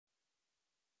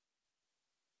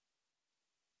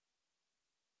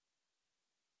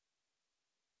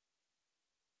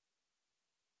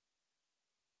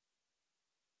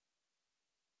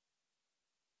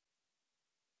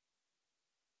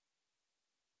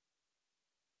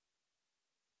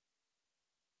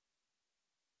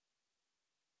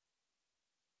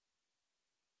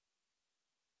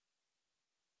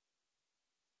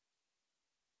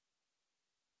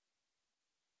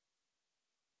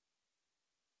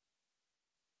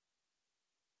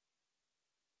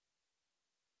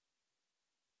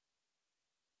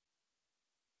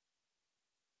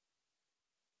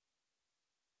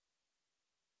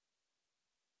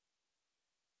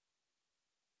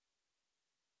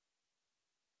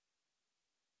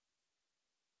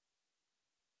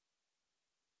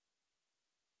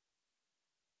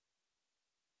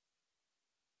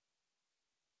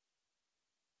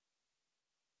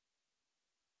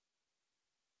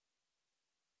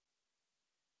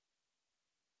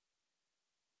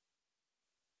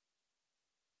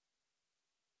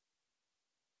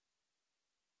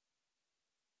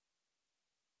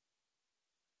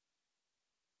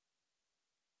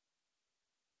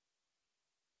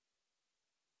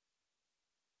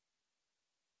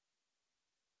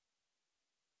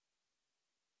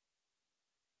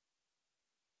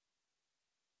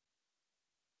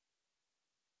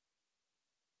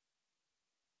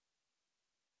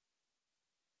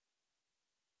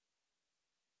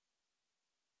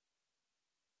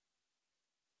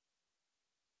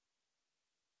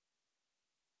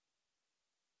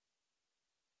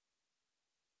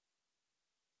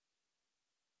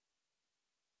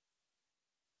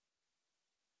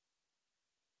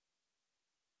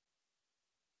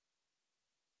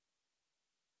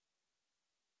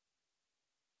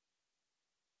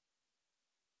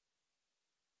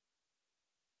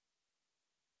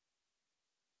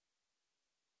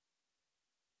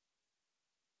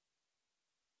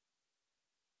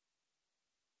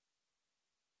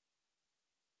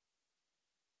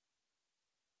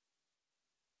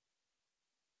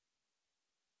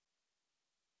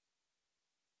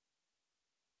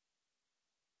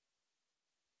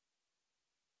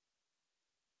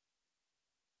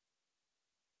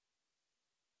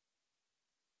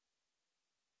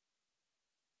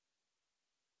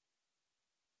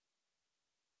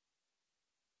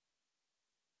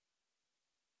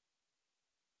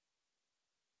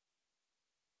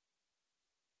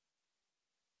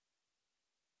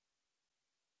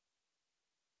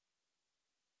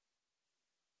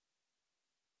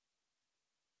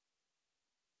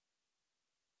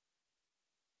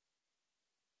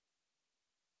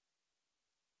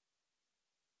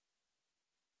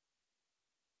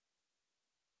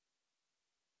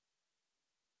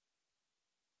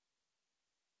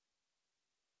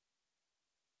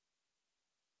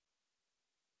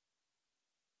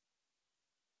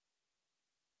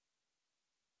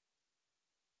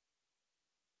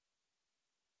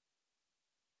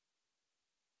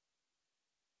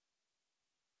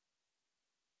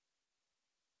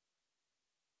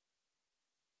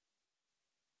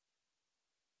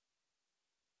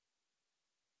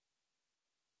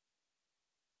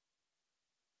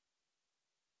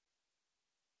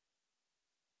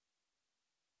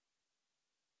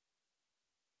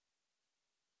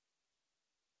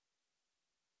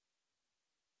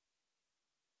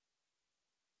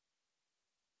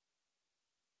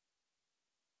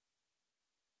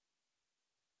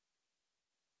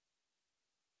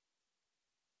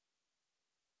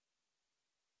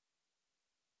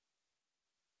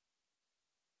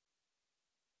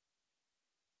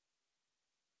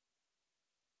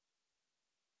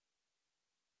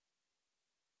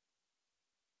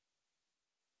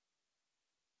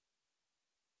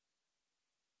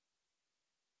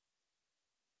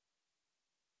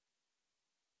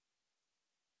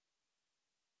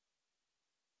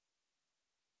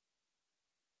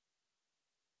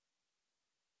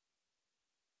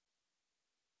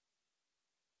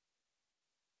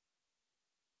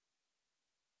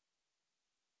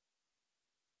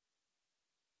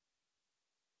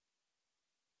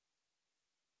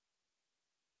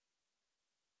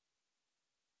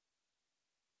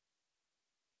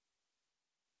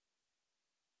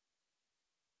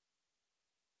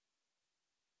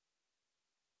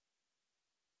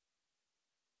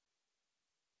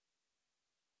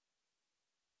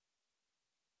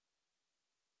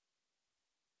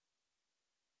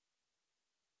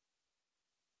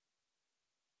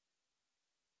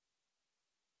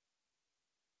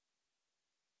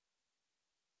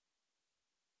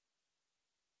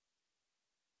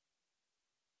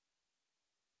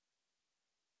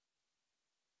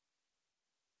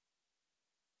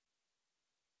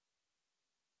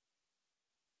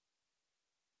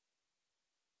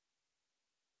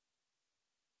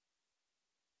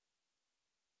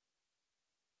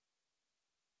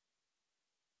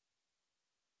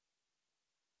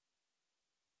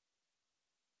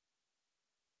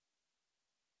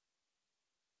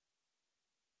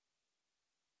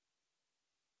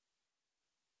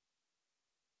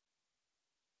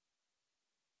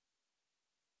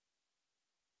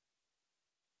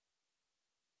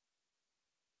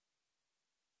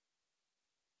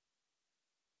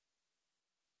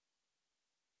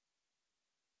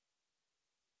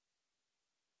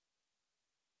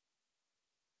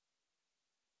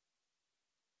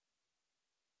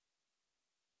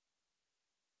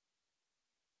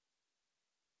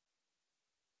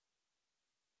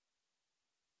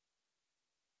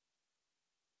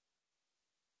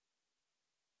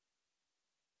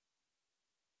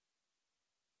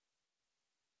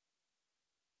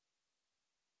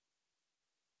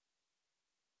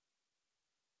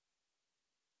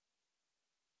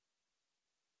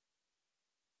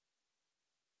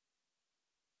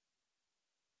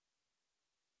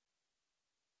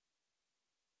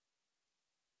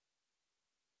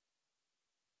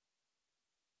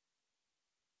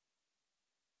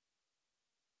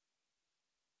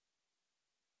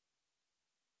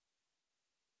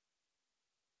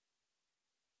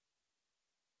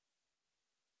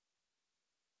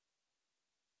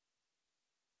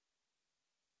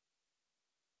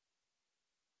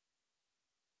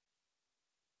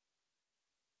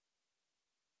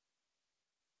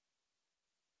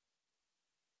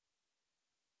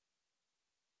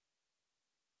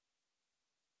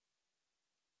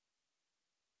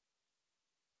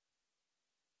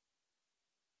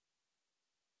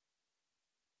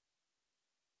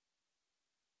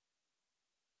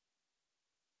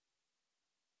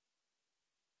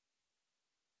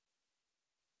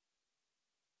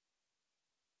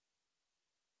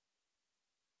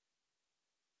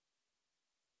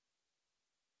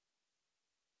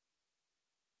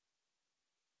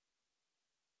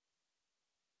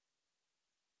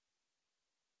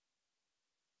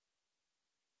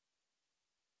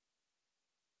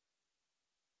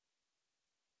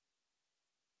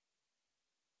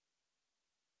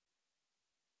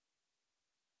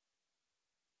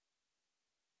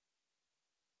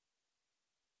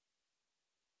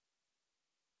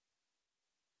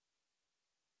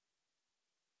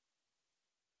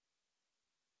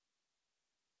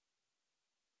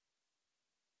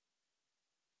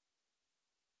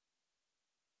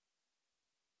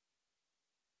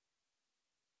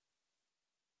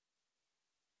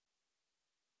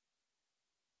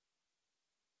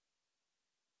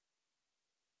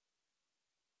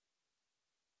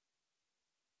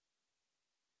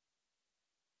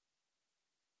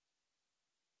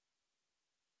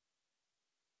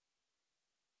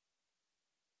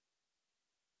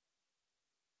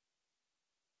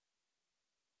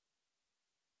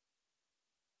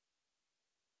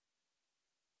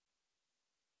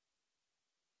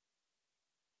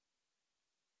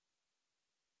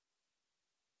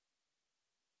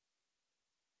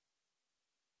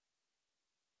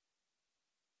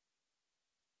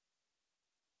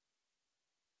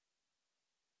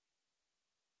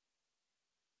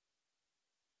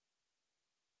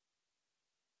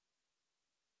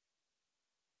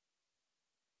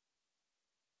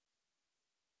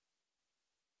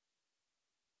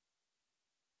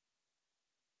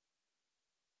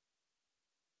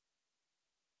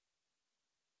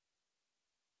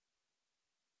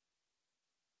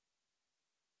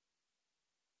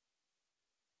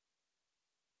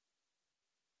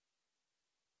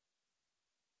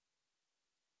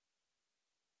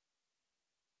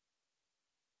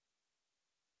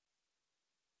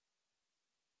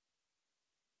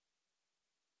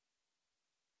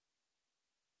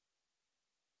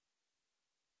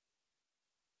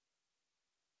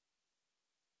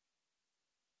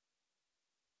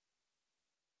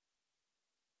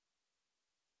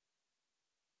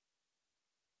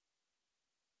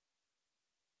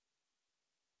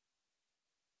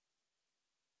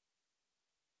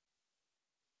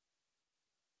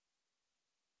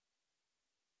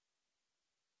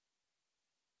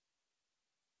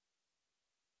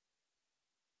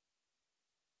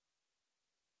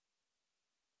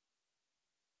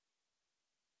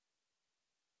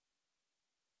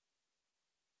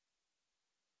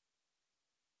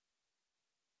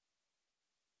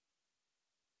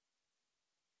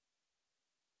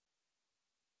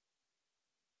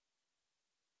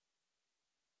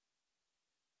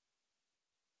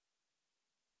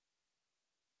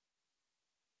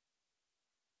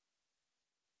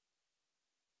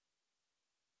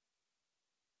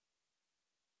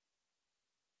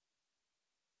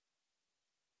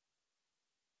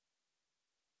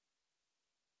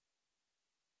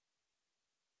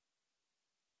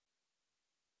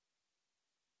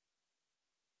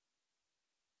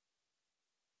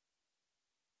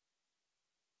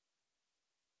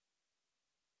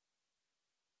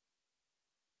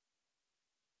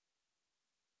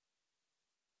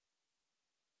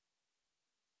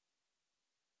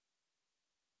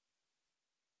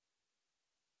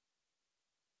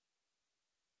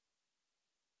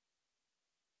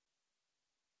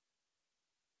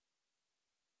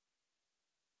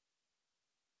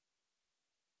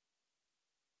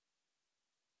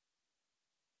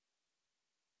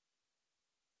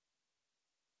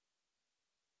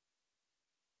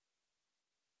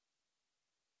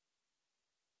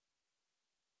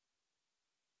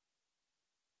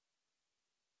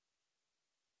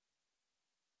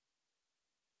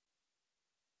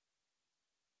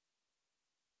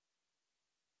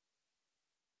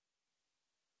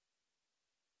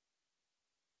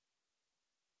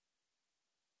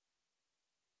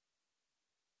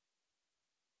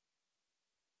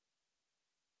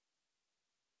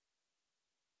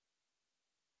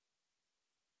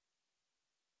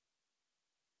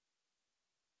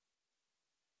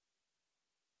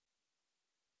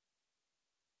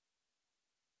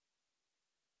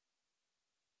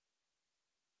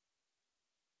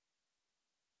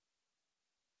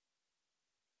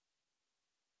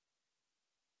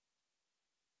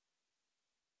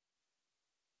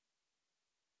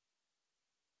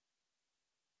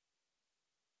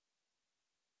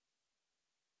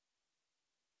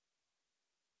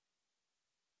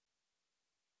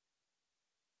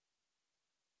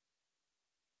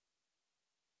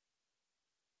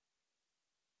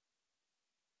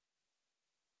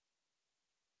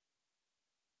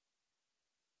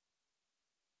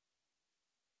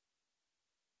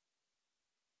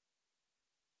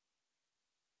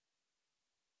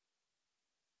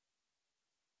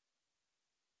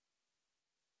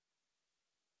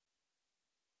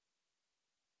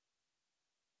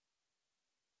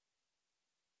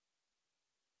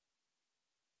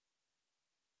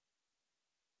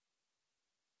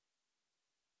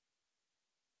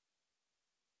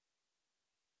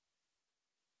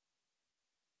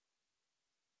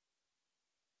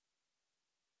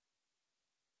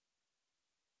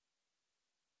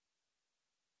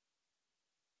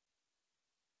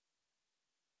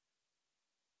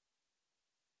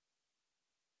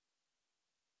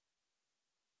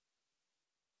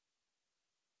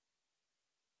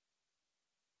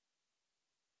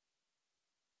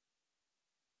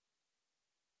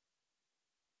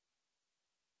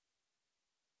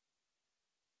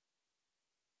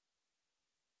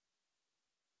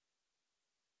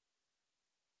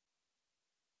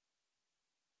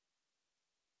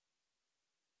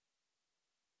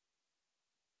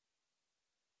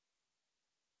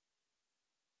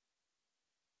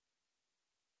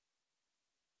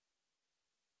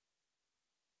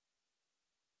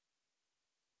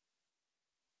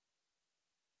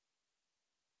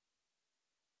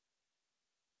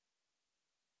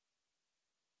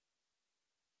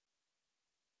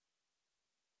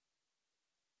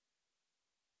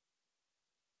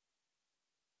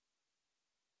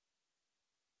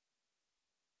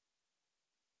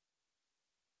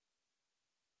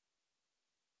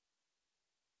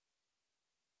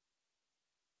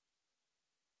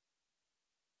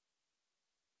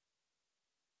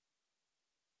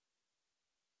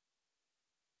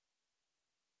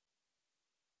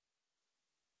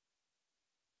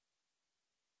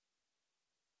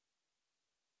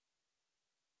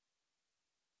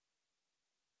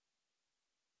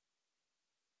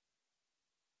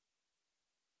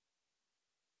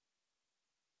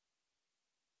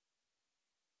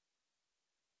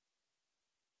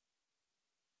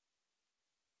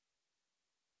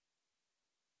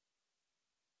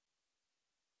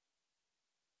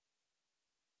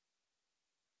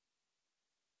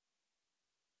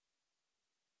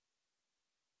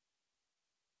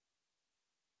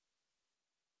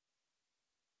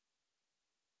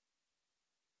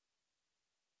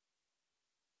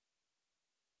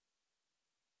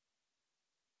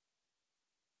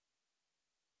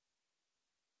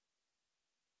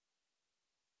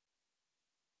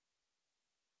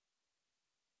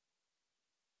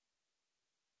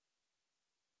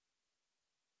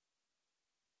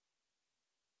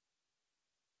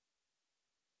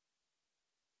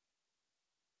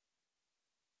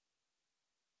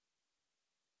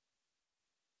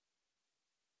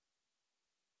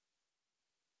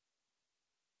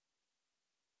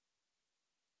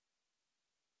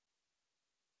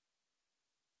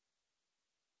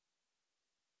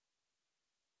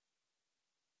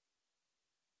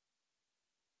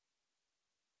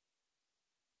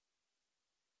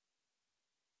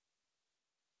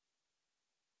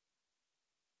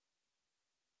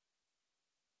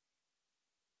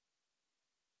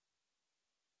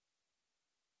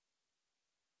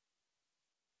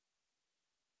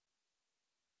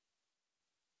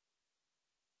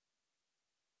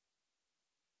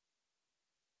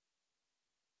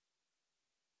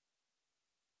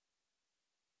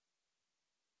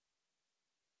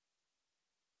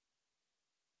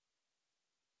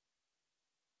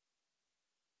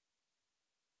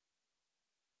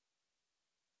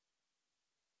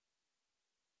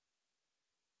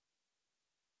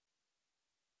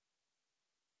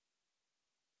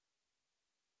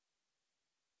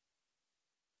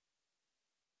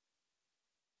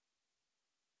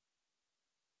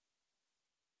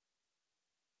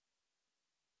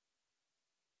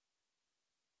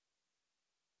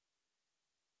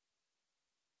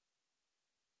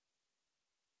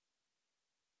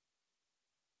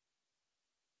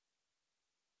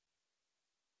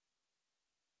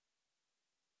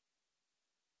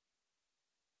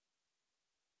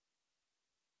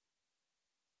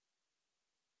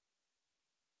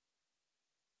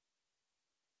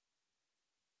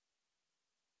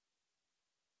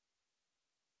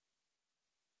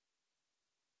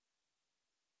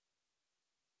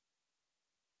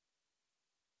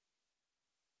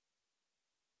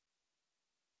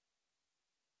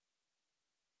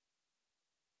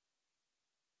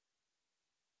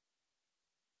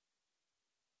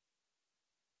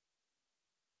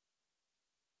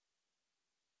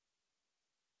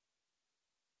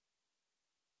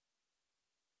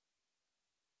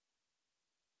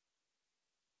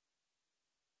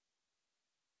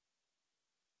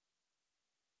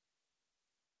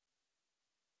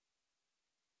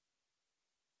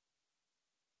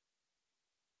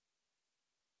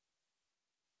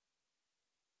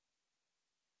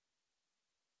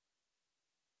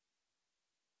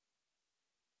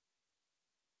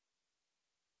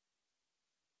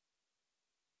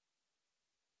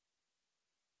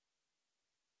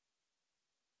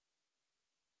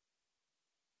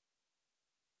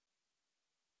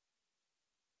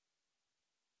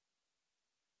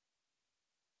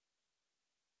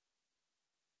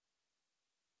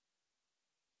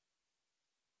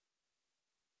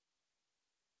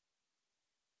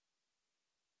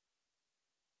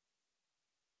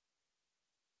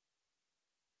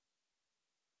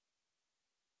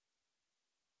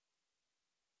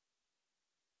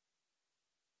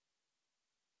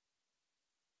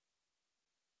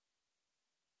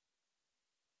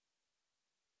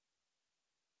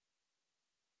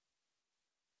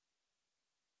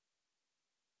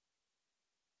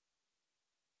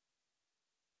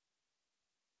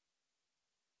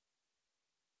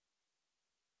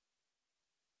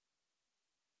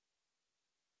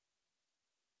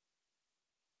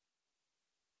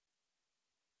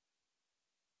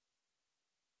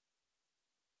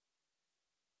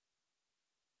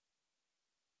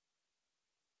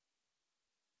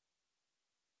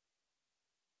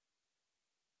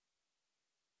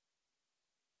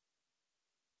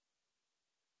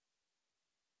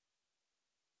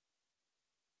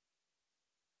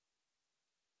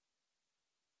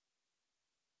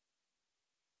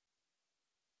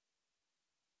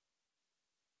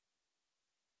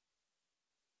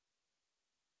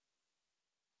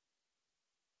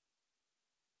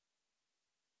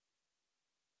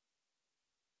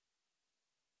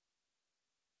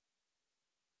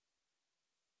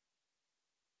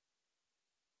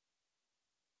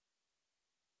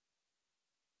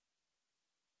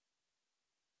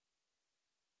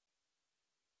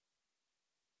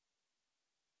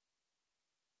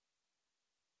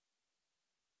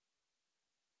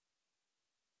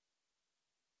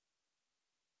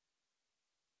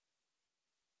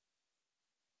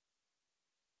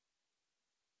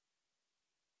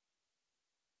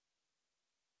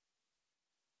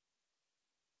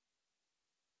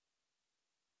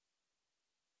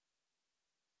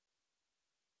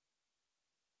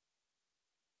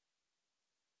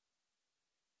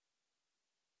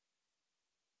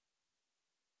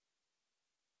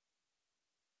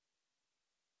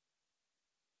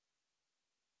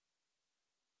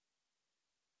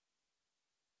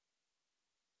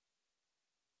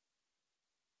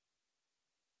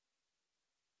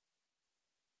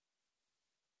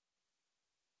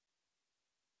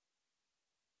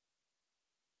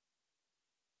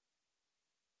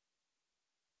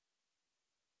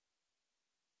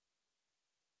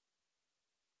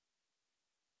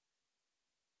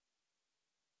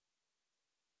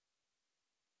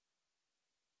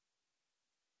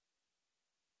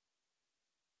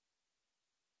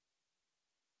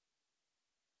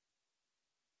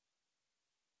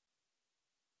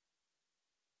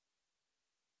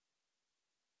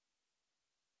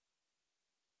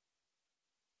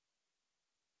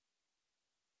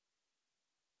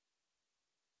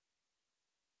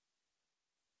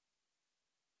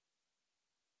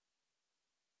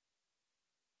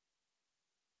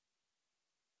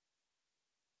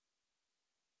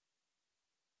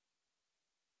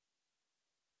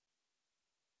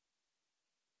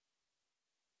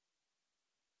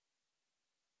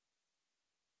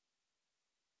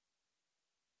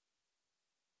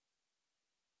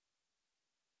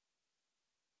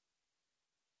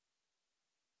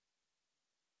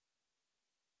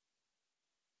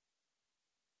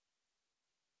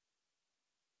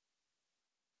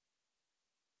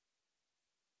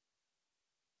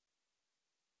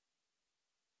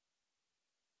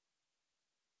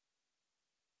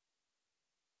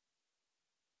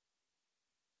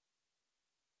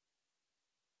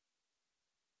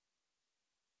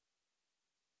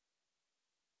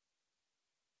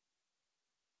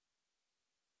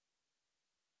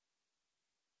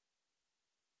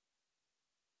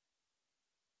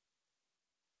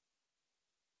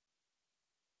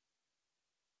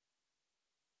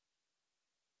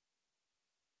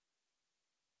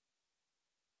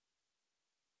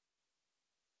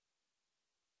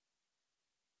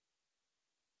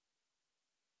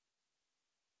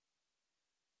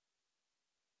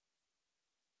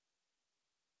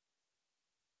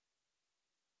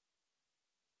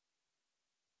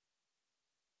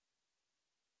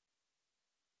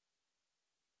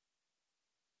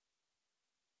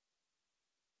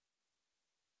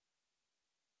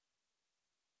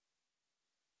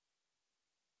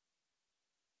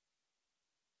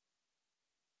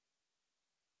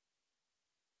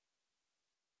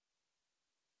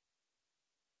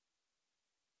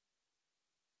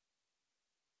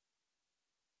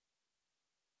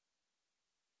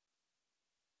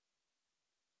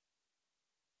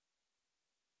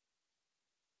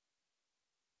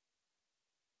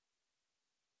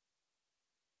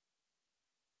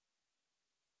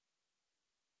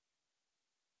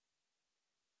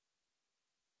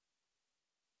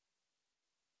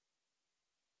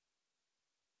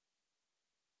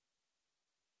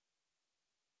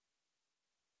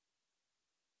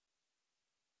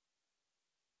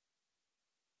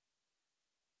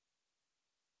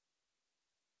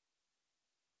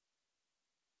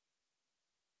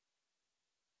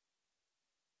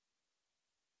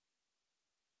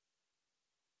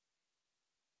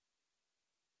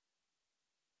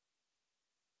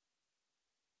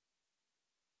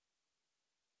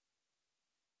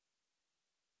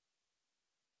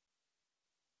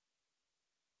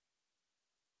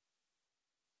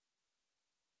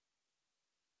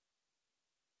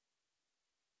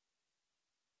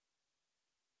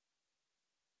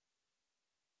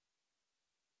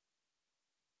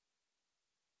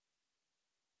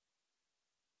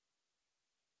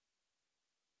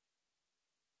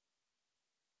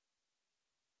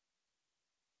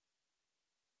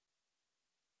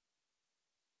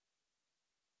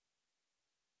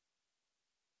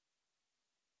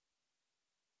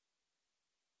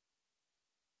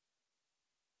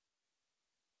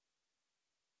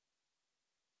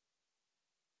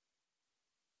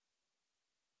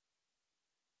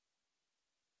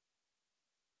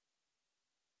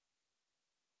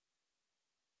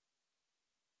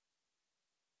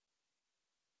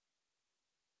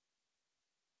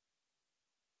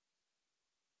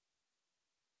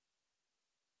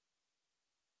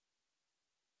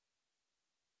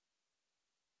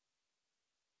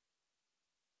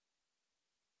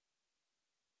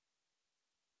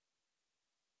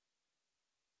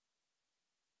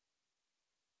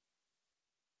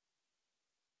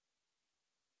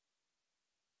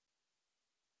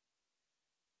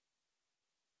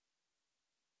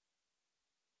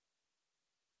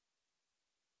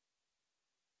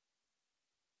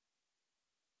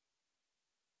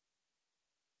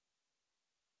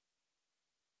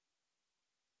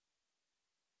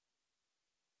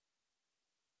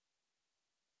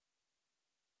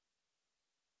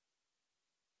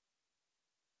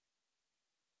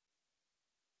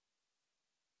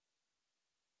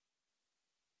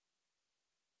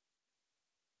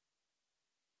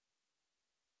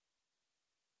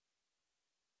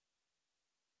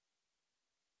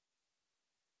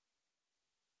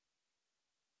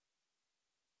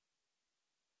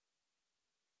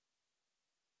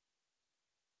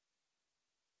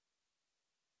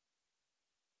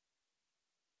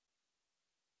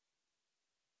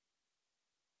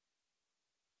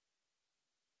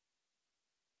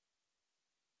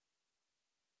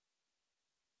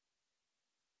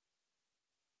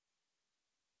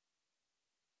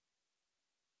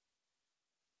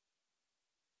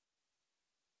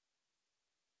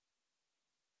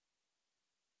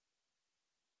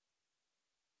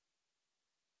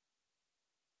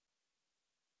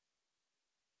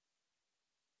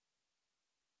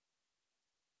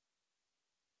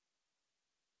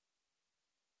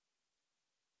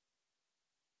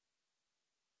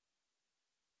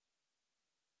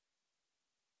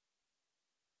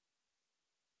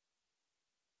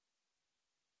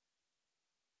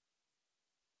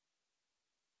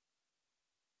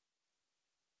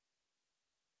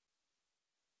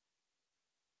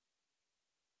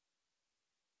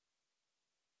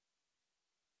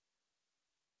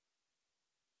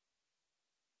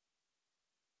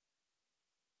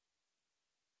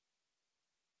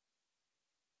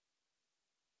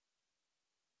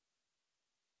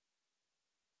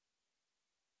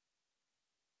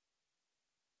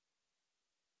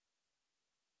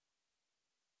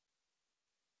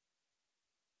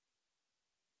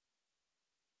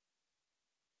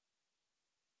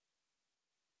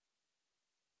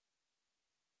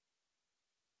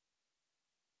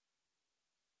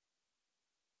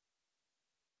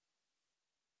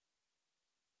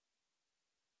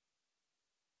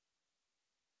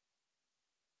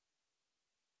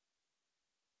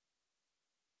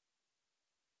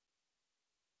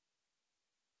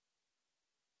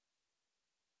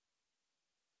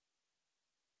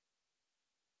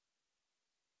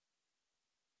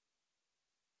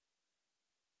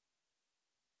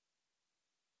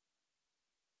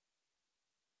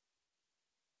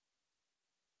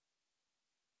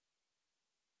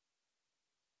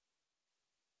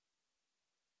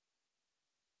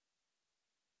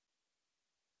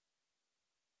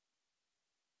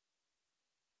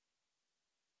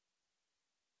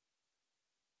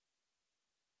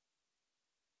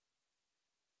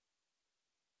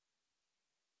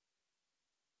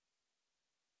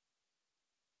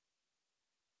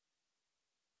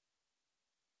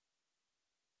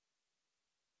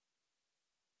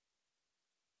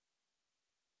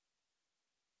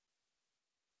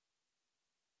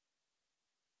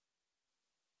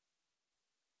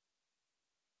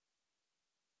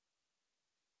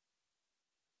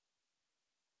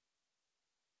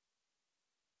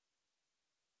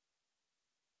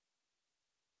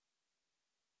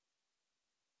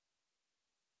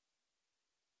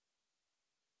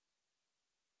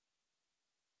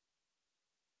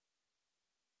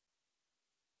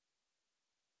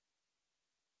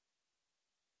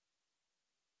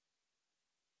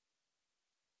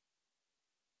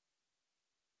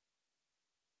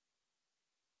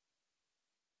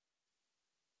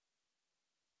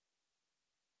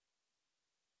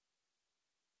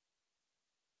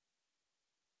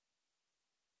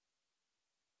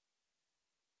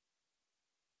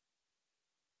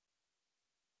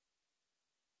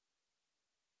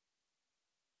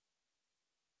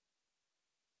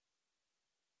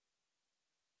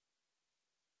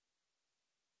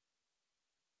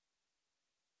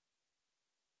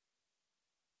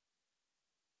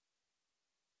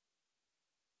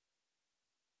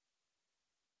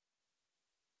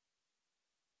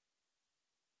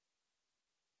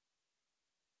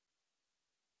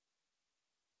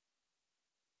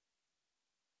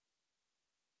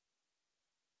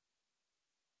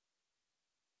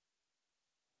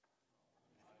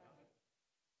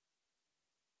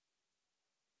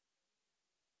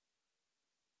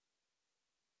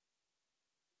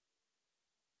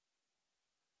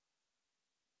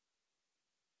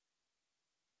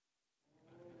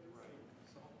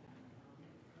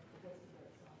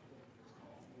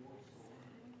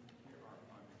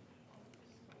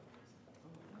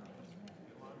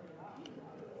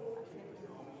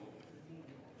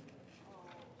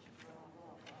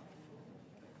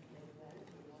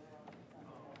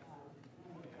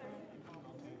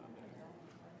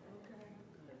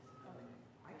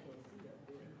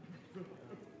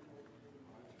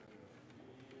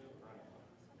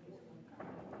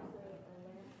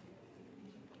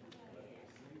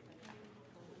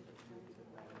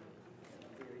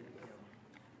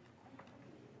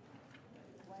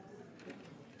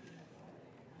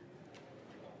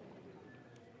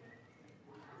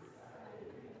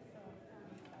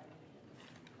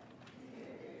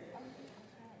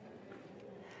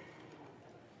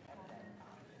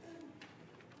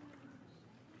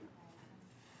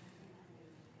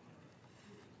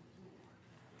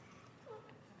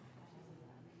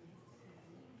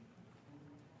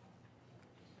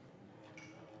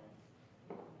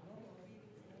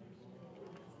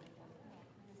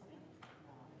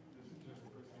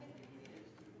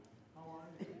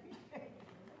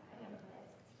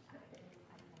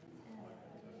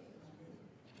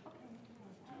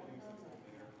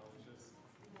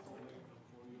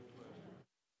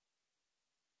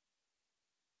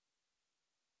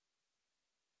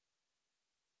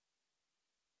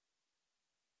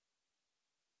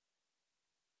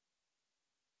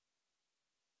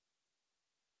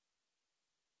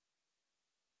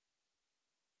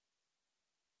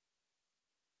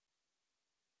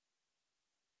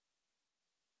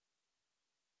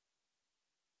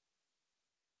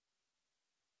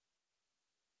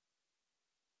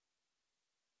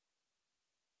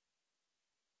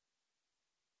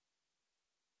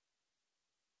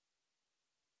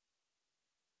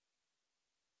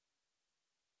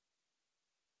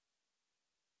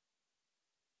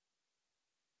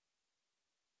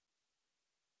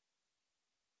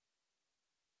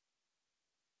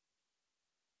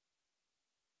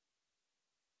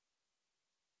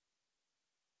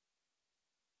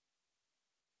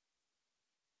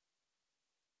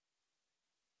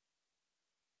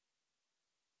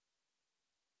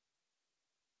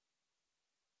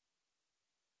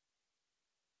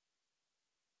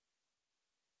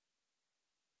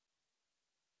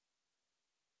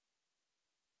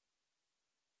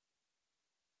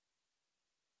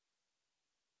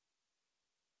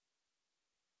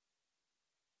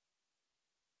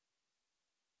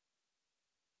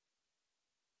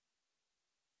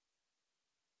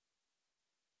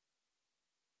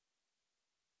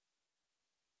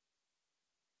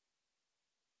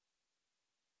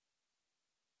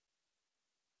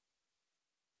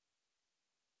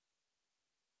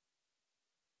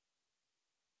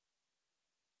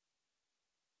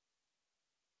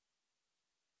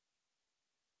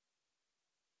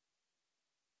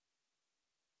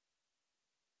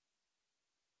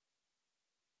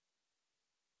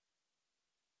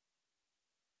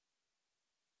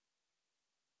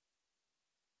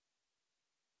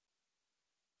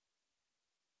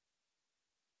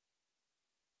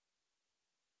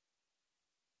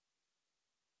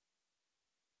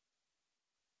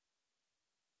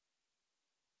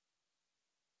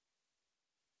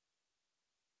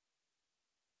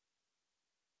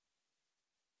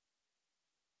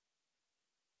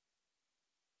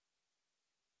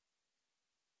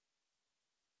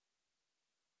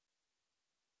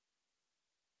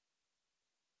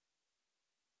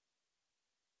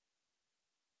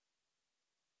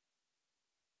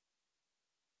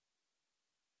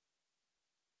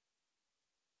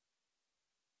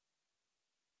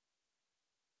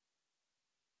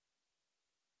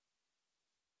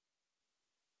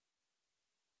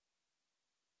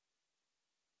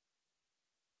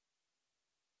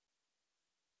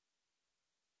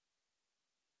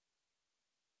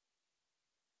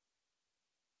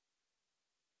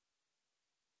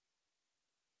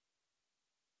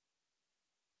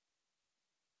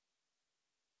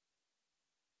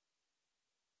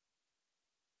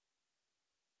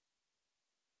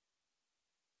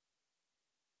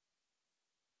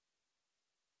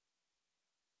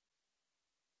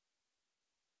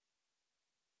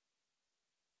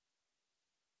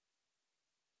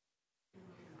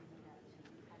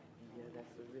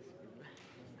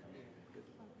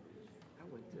I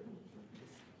went to this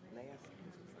last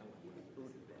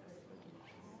food fest.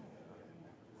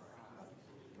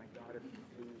 My daughter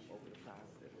flew over the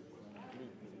pasta to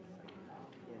meet me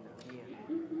in Vienna.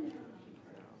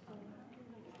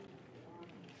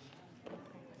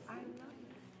 I love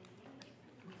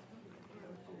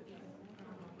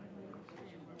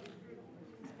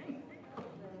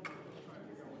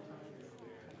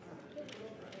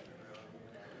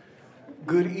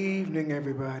Good evening,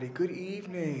 everybody. Good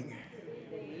evening.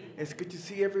 It's good to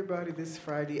see everybody this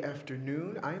Friday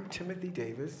afternoon. I'm Timothy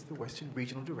Davis, the Western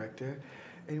Regional Director,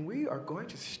 and we are going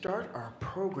to start our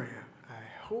program. I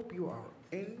hope you are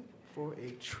in for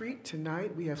a treat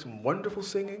tonight. We have some wonderful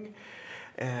singing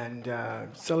and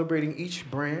celebrating each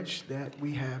branch that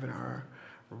we have in our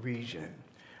region.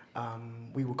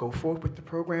 We will go forward with the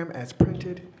program as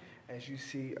printed. As you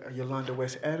see, Yolanda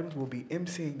West Adams will be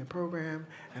emceeing the program,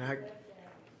 and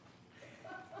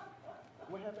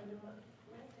what happened,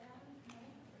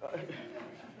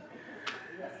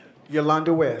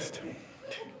 Yolanda West.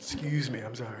 Excuse me,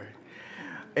 I'm sorry.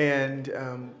 And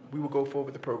we will go forward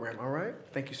with the program, all right?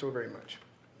 Thank you so very much.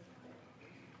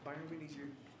 Byron, we need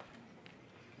you.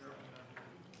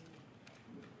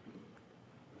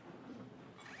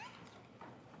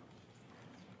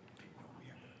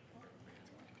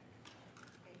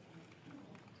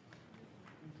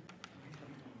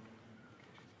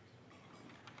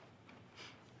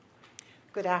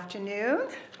 Good afternoon,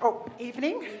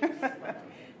 evening.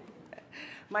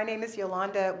 My name is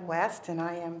Yolanda West, and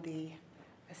I am the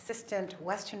Assistant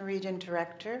Western Region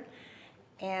Director.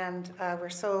 And we're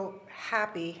so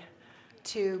happy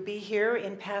to be here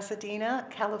in Pasadena,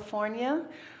 California,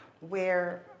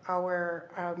 where our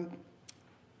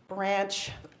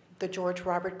branch, the George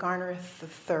Robert Garner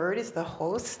III, is the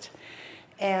host.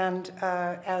 And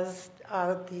as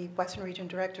the Western Region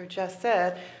Director just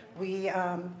said, we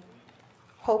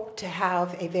hope to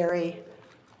have a very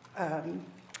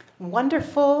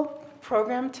wonderful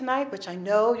program tonight, which I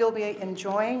know you'll be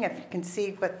enjoying, if you can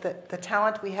see but the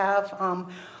talent we have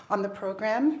on the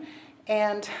program.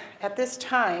 And at this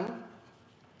time,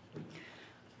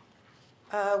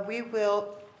 we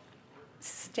will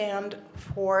stand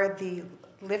for the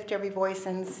Lift Every Voice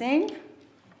and Sing,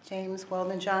 James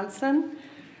Weldon Johnson.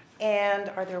 And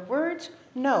are there words?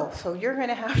 No, so you're going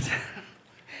to have to...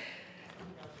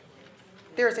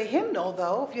 There's a hymnal,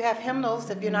 though. If you have hymnals,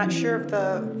 if you're not sure of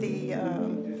oh,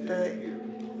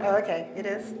 okay, it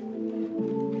is.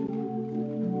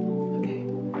 Okay.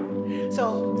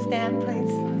 So stand, please.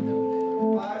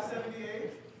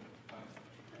 578.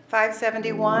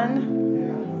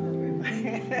 571.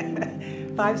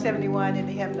 571 in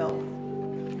the hymnal.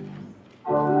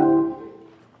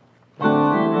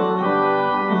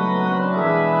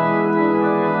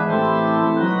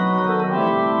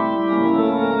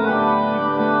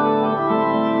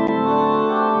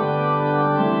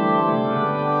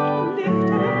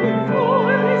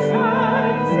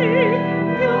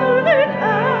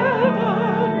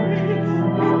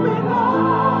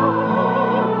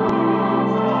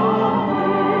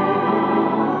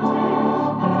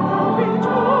 Rejoicing,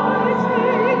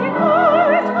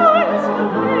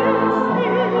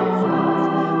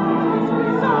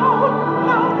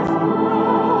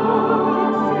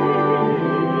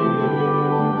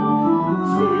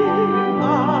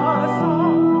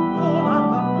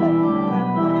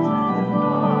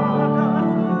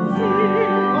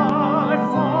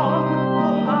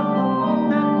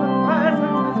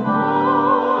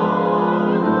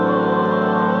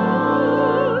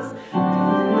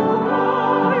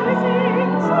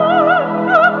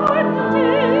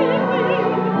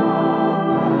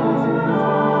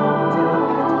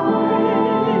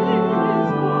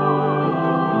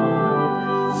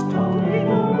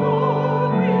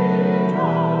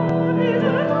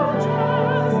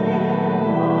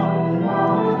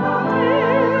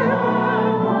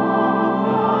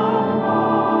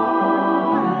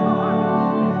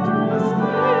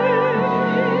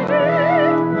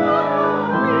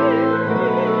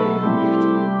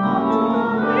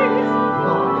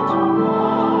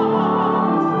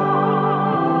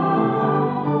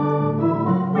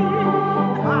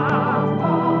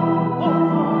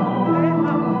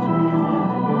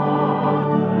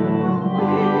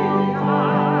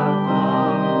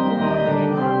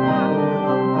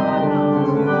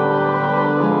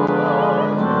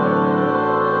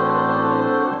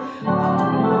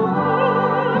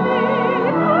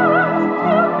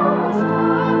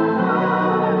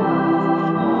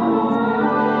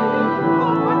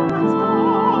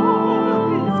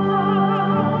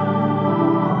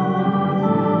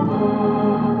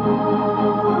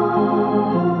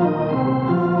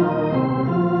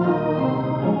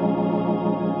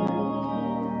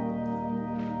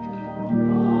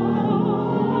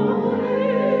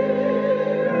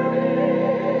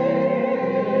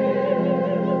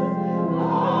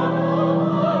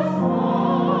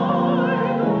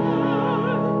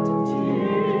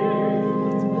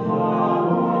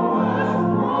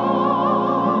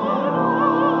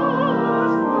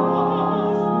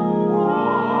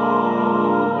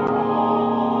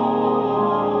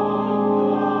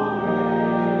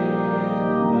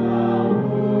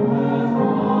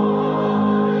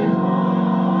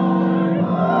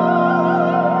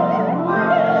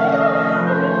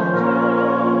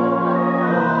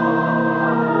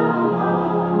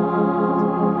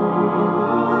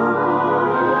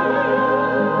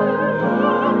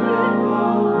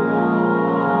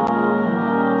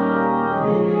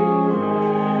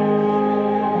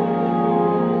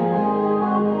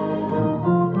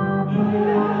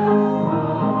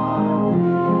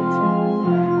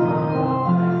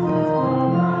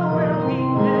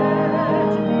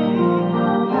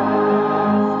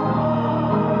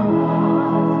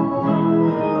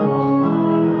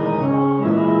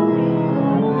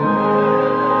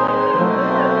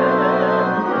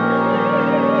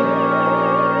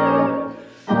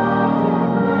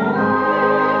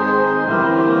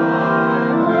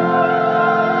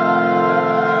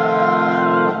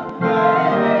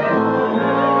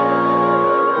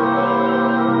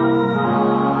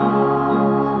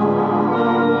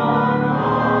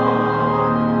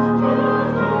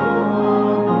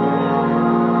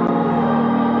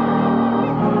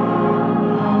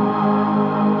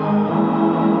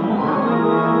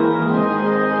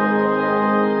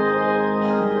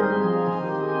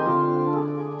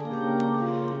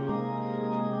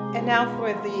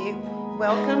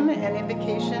 an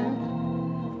invocation,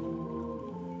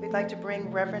 we'd like to bring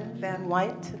Reverend Van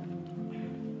White.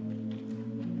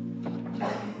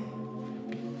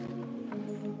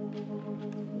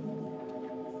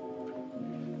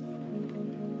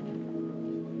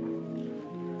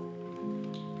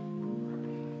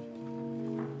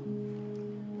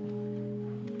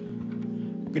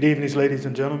 Good evening, ladies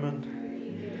and gentlemen.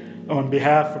 On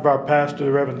behalf of our pastor,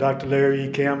 the Reverend Dr. Larry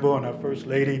E. Campbell, and our First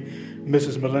Lady,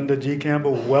 Mrs. Melinda G.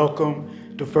 Campbell,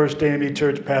 welcome to First AME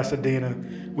Church, Pasadena.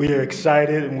 We are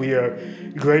excited and we are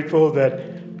grateful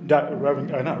that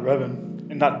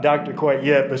not Dr. quite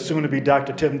yet, but soon to be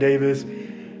Dr. Tim Davis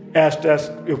asked us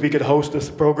if we could host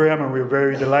this program, and we're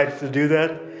very delighted to do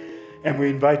that. And we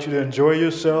invite you to enjoy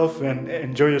yourself in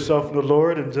the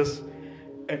Lord, and just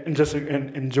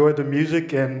enjoy the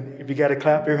music. And if you got to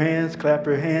clap your hands, clap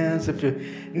your hands. If you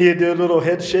need to do a little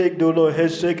head shake, do a little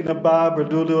head shake in the bob, or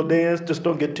do a little dance. Just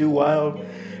don't get too wild,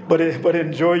 but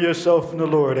enjoy yourself in the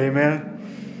Lord.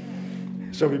 Amen.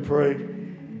 So we pray.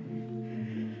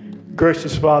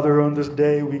 Gracious Father, on this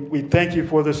day, we thank you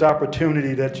for this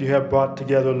opportunity that you have brought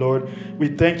together, Lord. We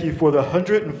thank you for the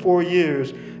 104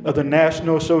 years of the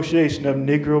National Association of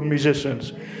Negro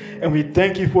Musicians. And we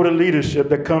thank you for the leadership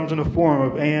that comes in the form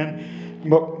of Anne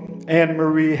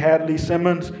Marie Hadley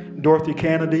Simmons, Dorothy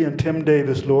Kennedy, and Tim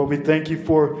Davis, Lord. We thank you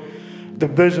for the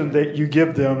vision that you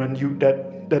give them, and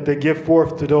that they give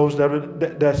forth to those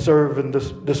that serve in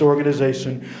this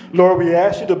organization. Lord, we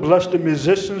ask you to bless the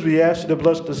musicians. We ask you to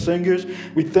bless the singers.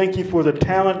 We thank you for the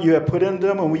talent you have put in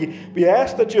them, and we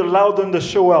ask that you allow them to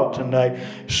show out tonight.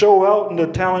 Show out in the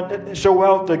talent, show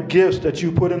out the gifts that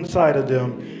you put inside of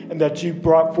them and that you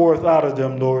brought forth out of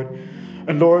them, Lord.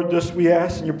 And Lord, this we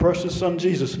ask in your precious Son,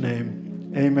 Jesus'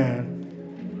 name. Amen.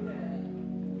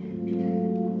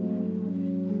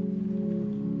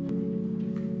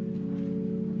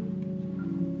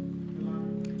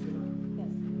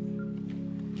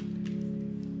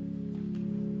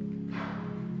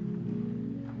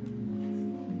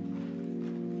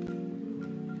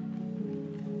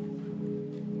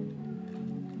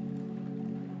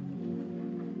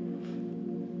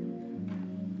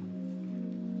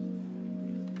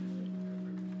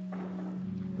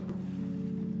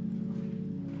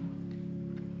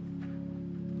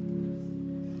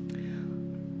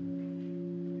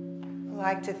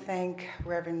 I'd like to thank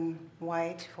Reverend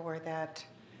White for that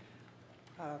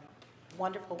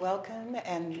wonderful welcome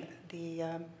and the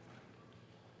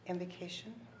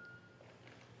invocation.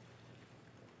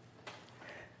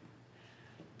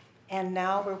 And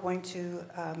now we're going to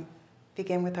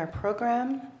begin with our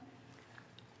program.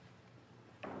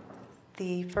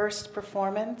 The first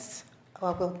performance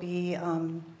will be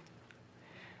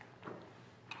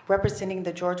representing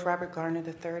the George Robert Garner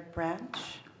III branch.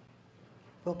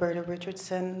 Wilberta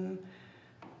Richardson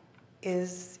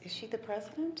is she the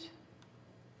president?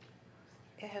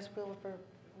 It has Wilbur,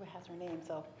 it has her name,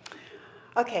 so.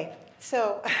 Okay,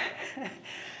 so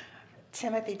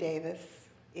Timothy Davis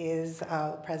is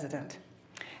president.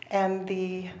 And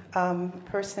the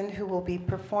person who will be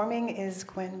performing is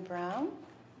Gwen Brown,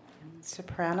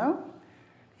 soprano,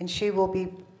 and she will be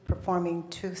performing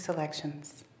 2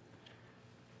 selections.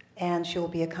 And she will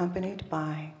be accompanied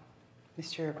by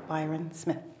Mr. Byron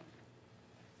Smith.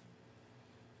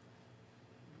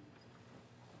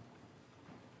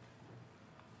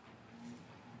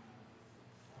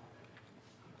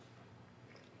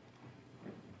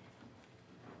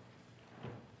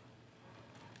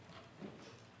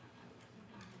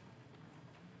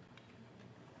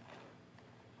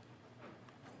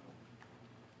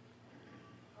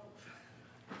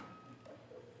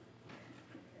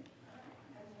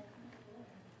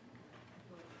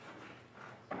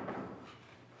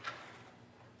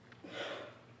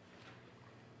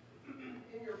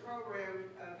 Program,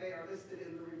 they are listed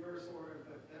in the reverse order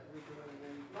that we're doing.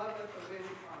 And Love Let the Wind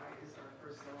Cry is our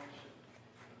first selection.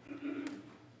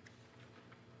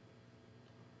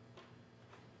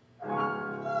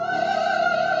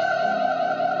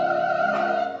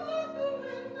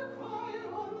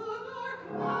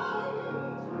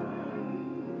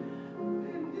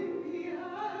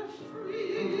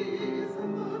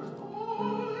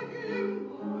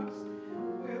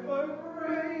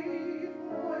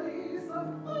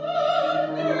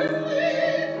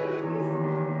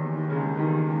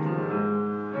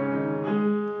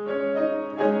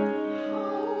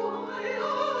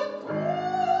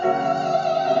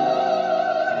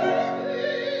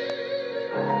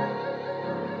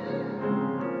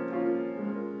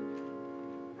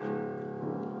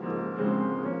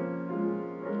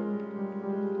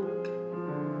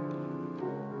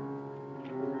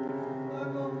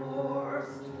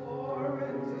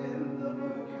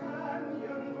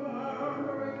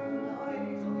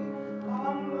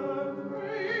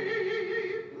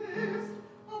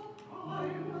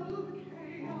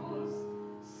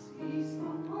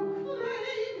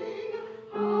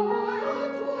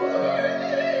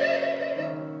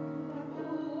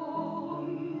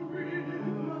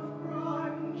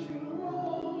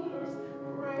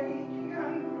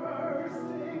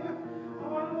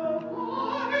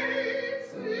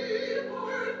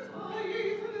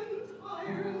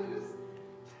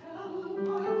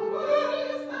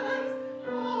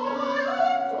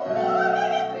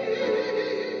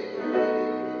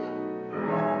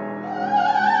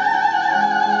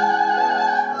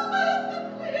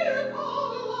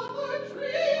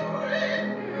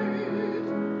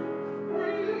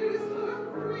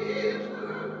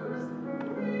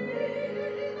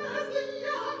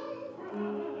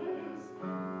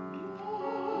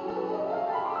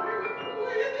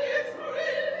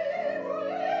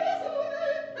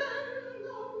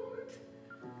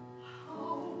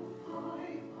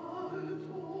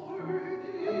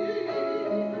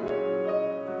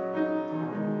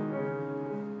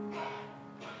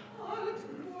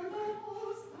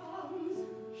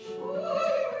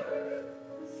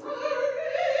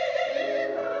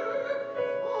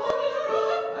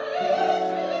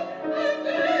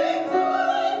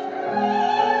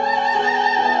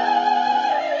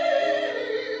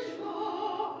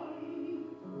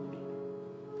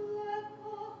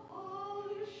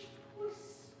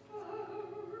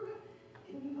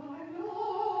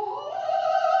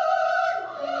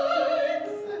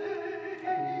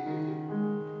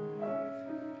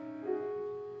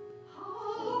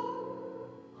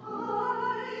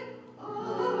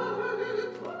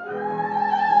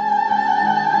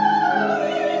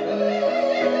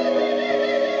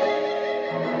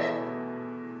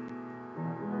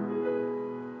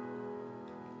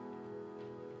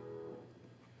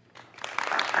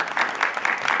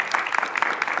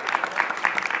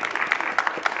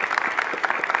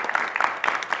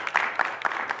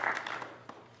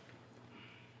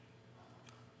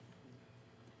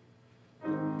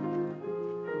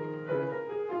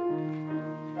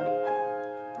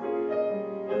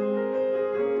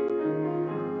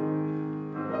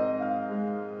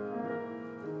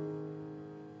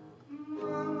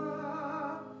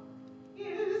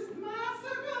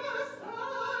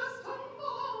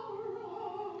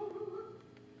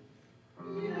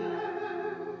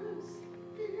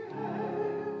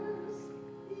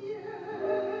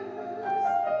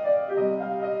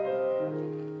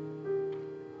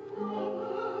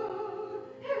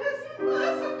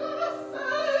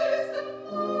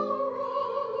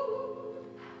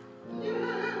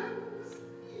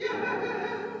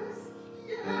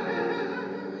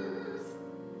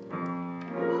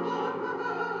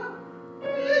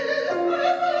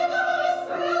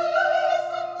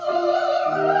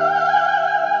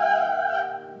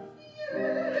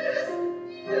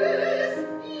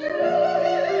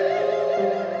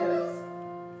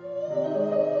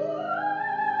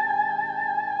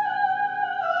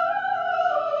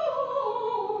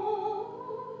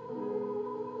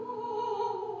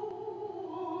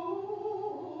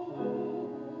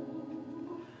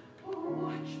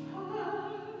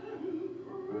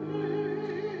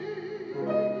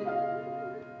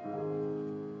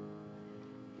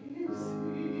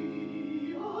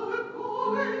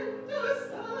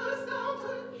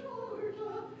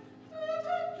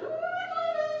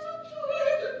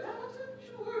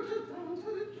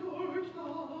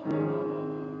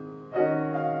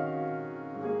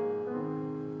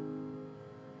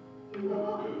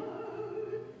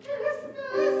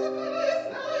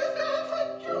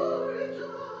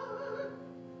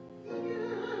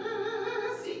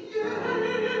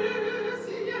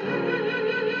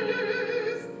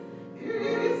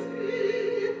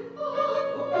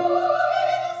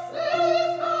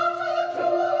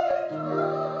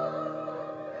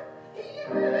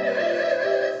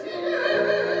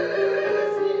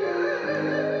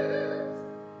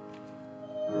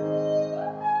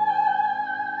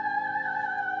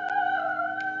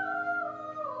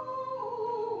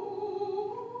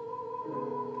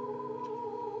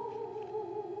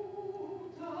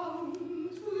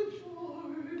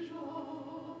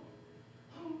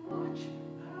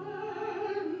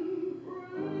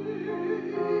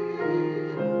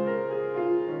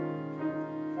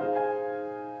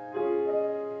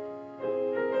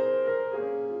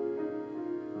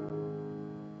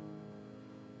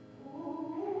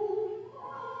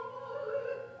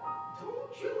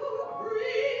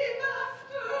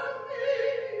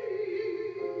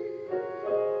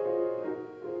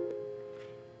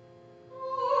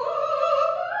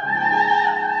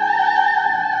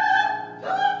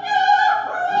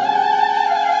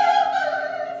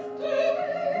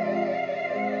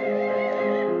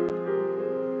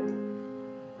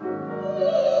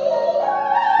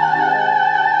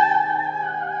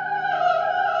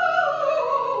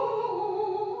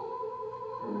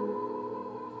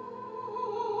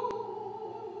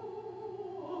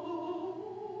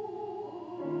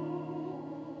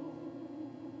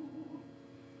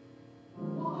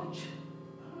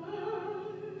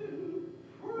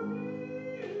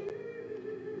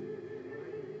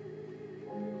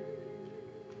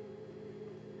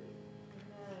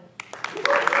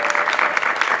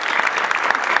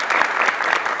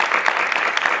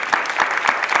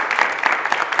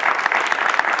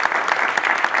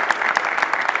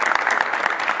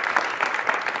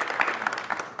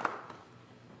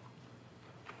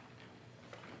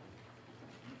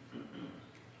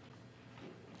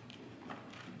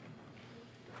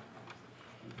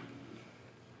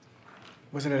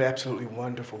 Wasn't it absolutely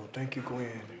wonderful? Thank you,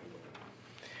 Gwen.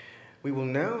 We will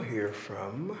now hear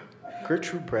from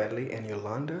Gertrude Bradley and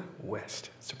Yolanda West,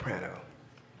 soprano.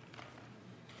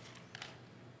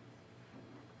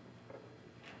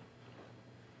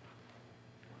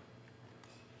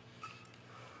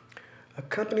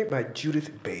 Accompanied by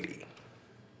Judith Beatty.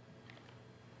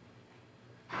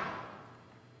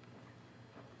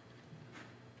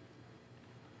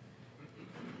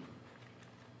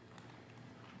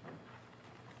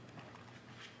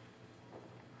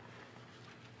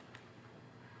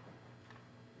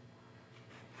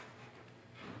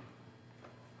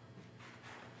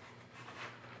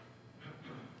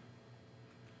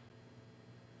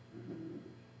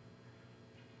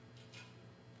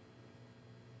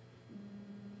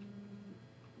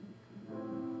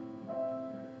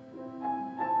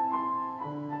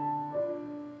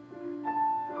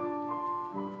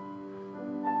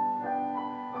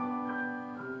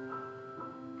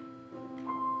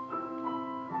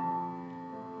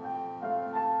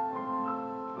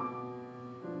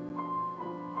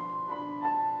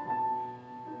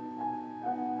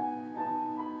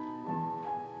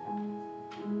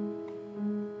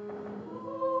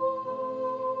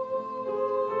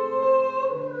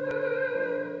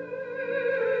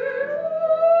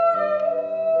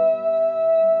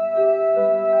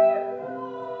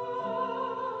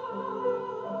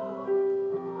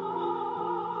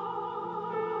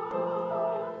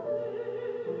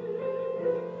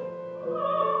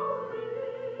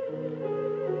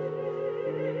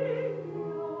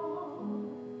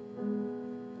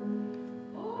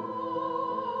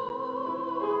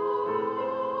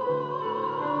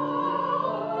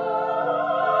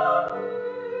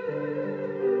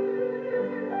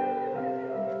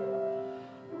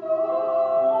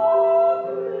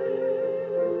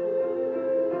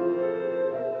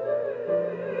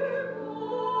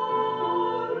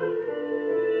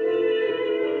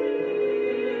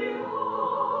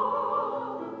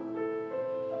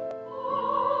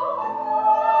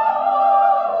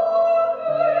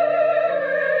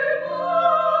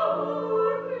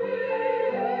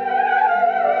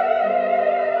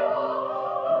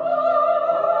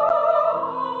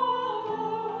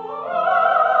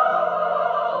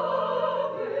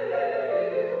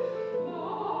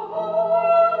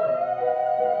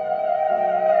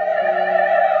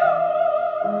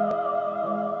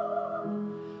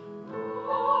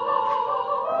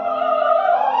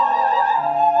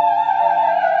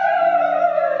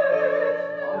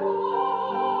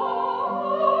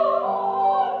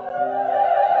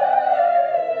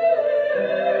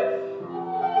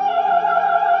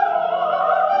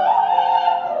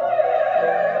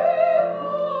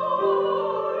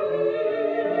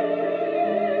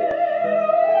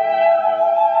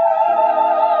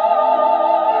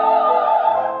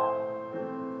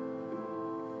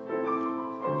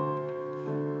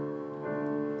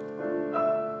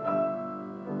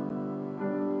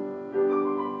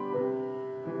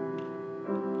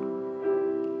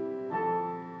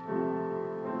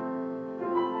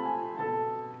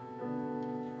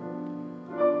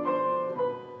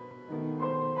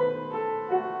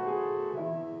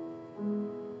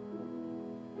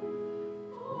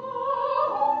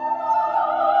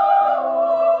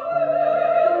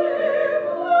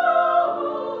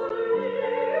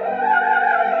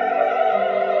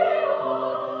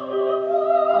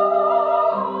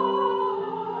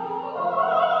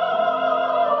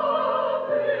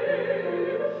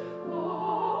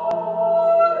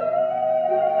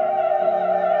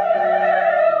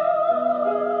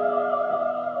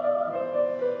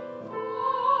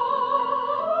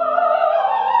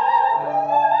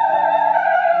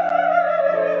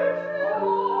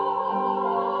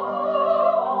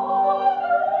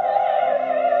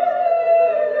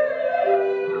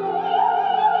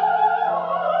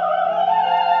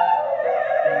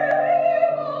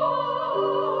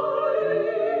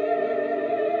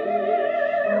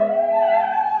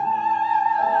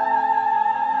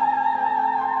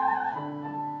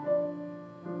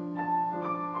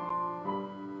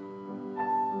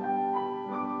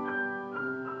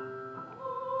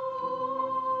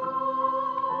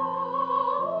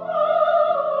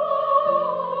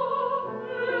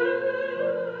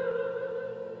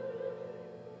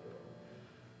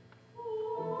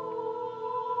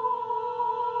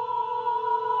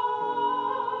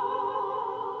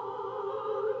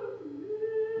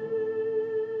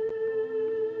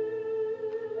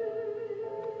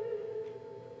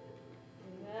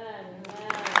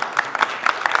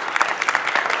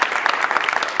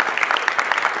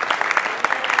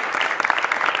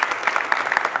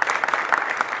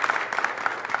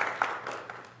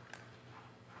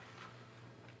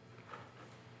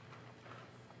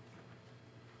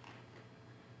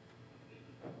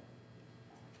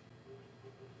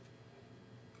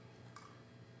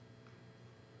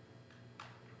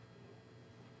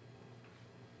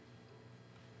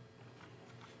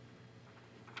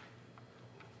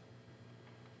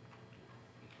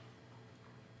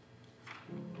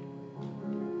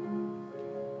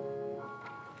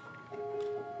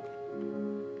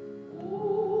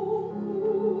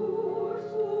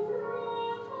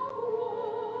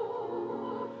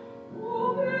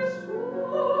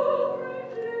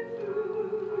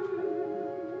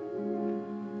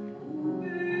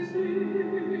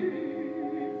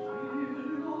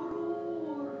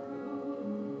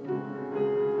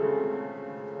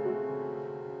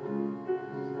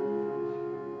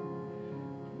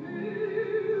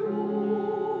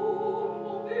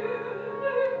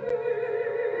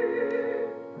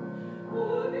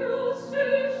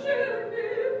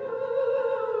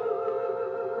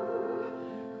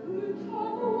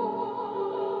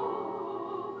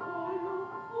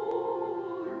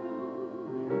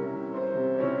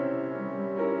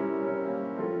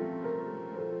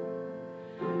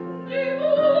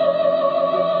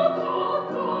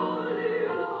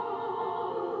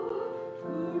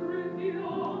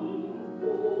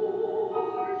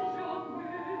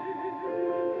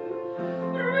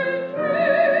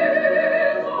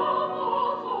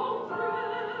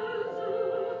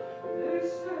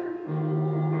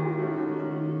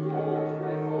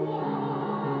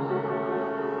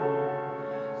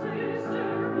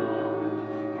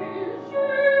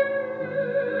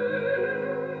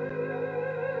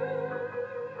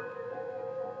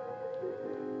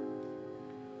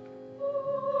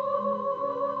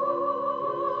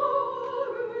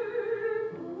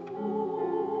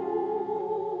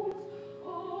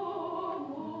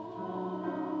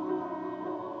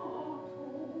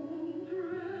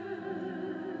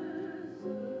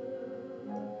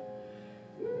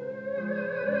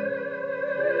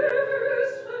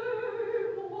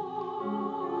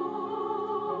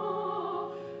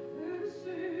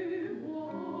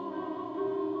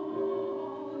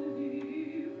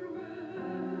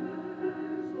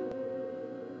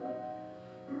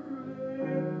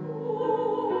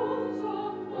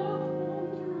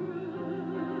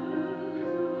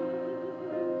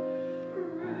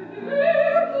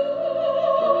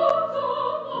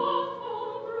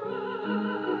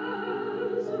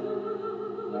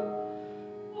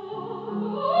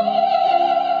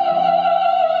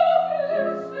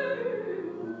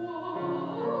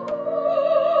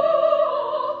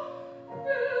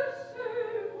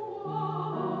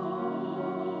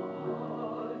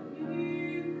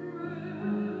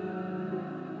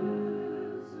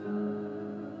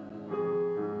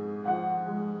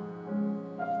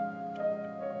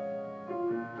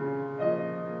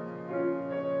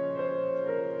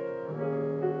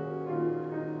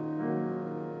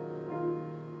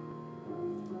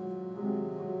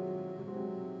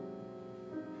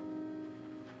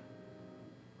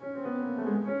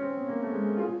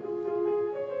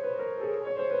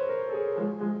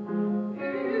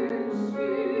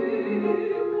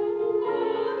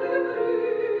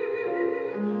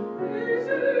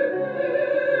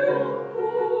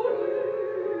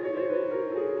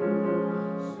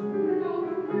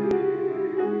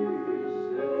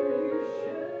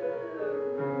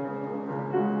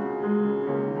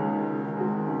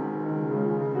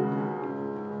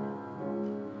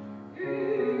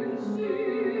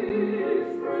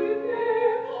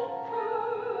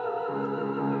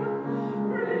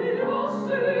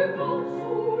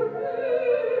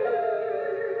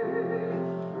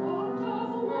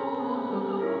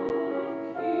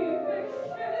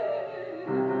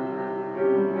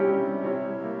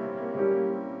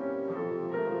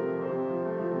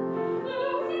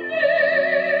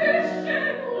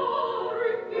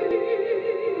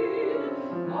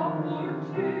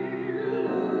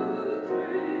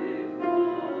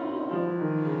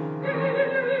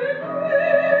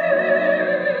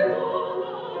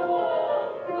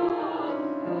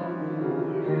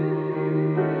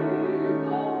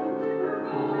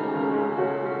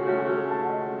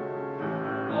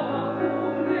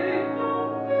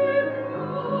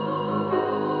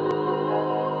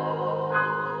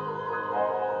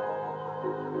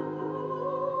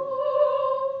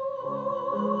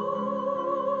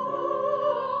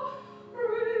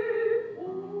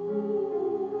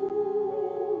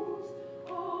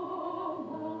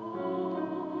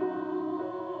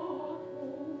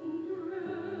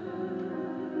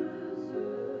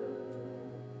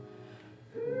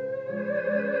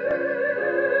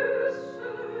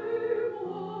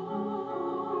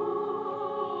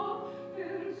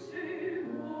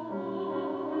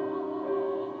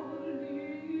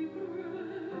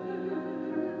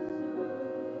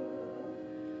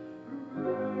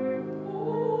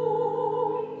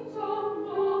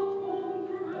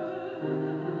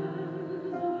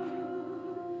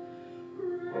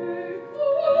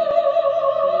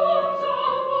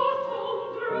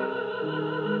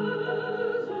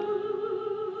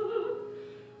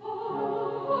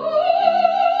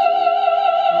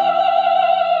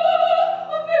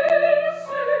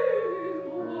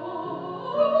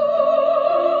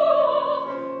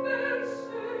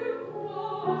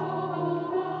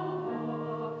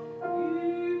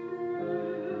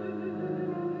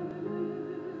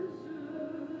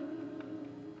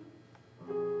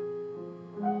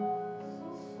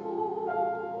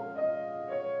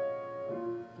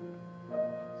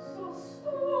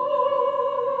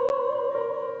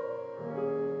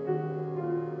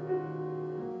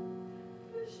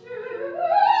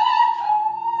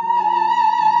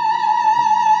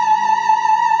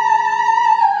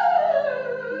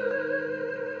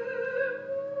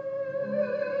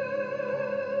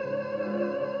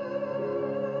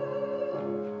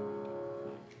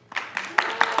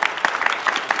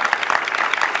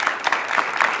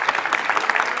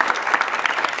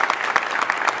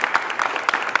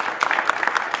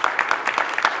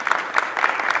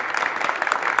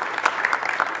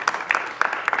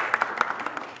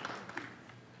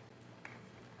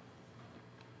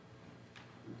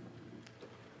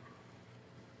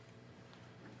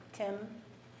 Tim.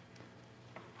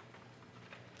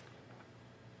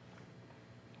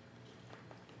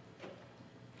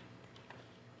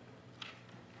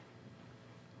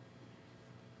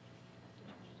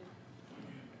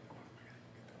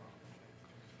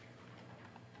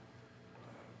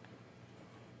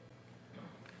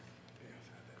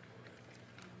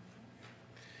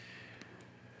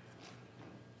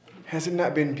 Has it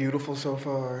not been beautiful so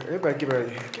far? Everybody give her a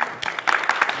hand.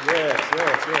 Yes,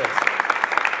 yes, yes.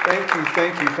 Thank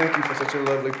you for such a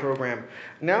lovely program.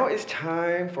 Now it's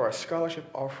time for our scholarship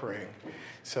offering.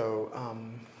 So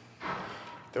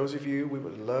those of you, we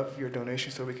would love your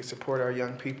donations so we can support our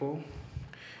young people.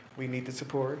 We need the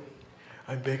support.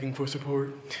 I'm begging for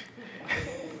support.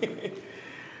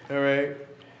 All right.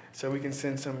 So we can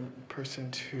send some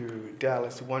person to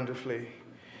Dallas wonderfully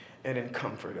and in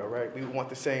comfort, all right? We want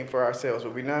the same for ourselves,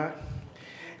 would we not?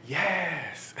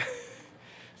 Yes.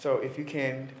 So if you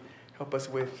can help us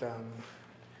with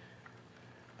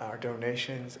our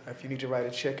donations. If you need to write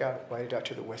a check out, write it out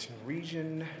to the Western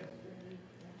Region.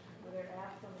 Were there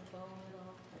apps on the phone at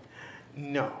all?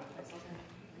 No,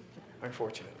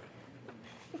 unfortunately.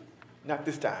 Not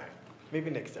this time. Maybe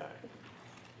next time.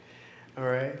 All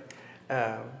right.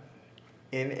 NAMN.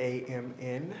 If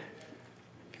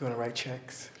you want to write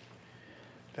checks,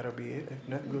 that'll be it. If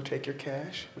not, we'll take your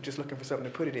cash. We're just looking for something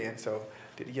to put it in. So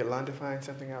did Yolanda find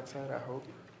something outside, I hope?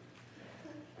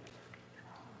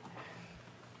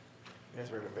 That's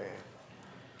really bad.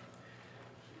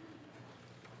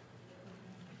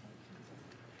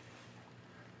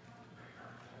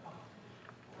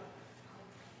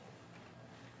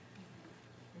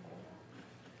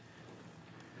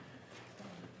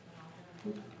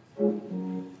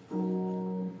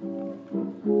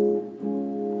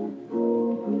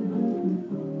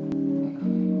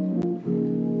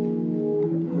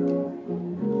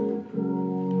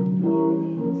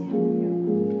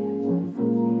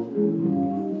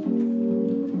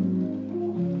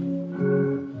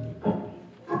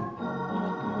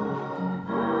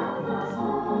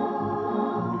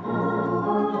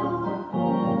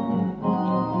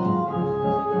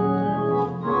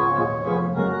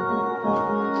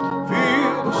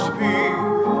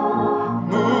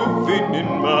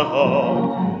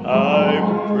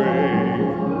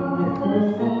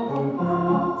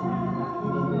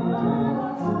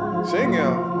 Sing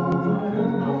out.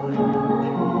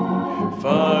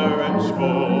 Fire and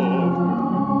smoke.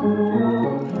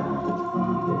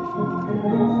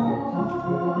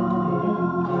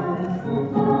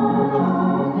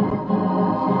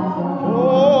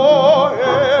 Oh,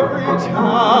 every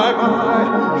time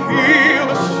I feel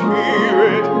the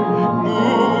Spirit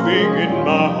moving in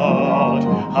my heart,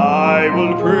 I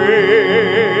will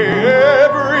pray.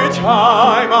 Every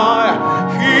time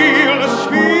I feel the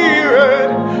Spirit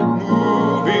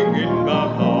moving in my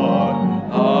heart,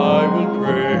 I will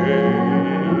pray.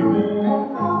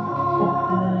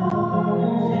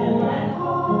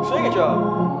 Sing it,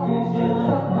 y'all.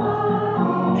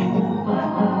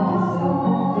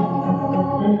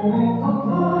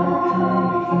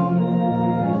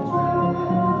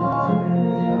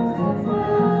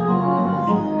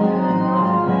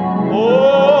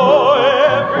 Oh,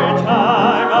 every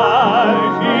time I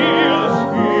feel the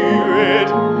Spirit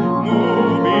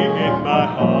moving in my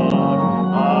heart,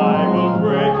 I will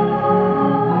pray.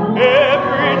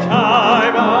 Every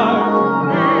time I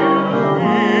feel the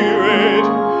Spirit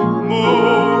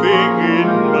moving in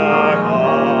my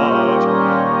heart,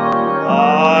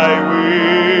 I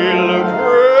will pray.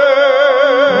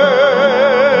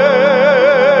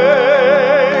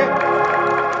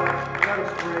 Let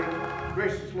us pray.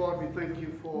 Gracious Lord, we thank you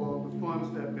for the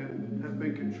funds that have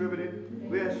been contributed.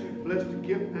 We ask you to bless the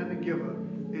gift and the giver.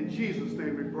 In Jesus'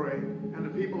 name we pray. And the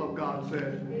people of God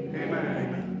said,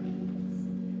 Amen.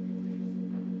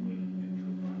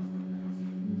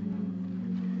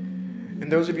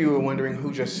 And those of you who are wondering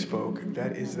who just spoke,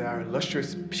 that is our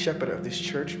illustrious shepherd of this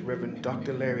church, Reverend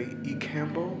Dr. Larry E.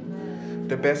 Campbell,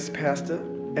 the best pastor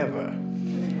ever.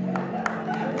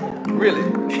 Really.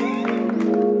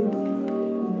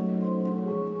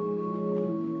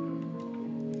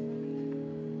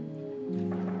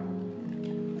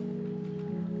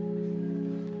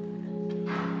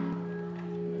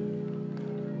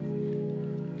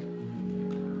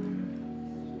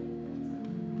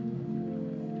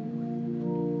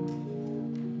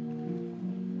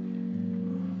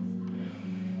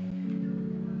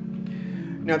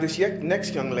 Now, this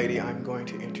next young lady I'm going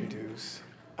to introduce,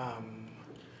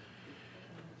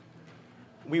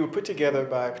 we were put together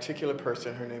by a particular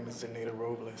person. Her name is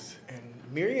Negro. And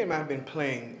Miriam and I have been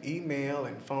playing email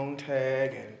and phone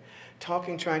tag and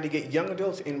trying to get young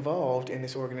adults involved in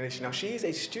this organization. Now, she's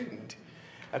a student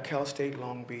at Cal State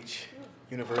Long Beach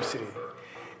University.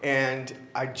 And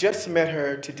I just met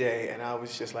her today, and I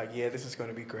was just like, yeah, this is going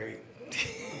to be great.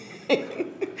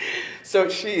 So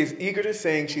she is eager to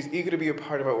sing. She's eager to be a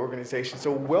part of our organization.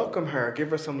 So welcome her. Give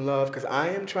her some love, because I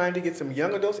am trying to get some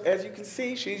young adults. As you can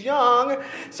see, she's young.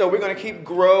 So we're going to keep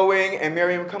growing. And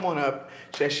Miriam, come on up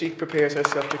as she prepares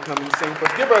herself to come and sing for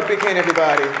us. Give her a big hand,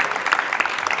 everybody.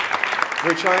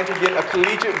 We're trying to get a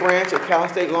collegiate branch at Cal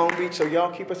State Long Beach, so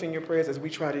y'all keep us in your prayers as we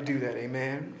try to do that.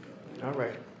 Amen? All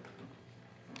right.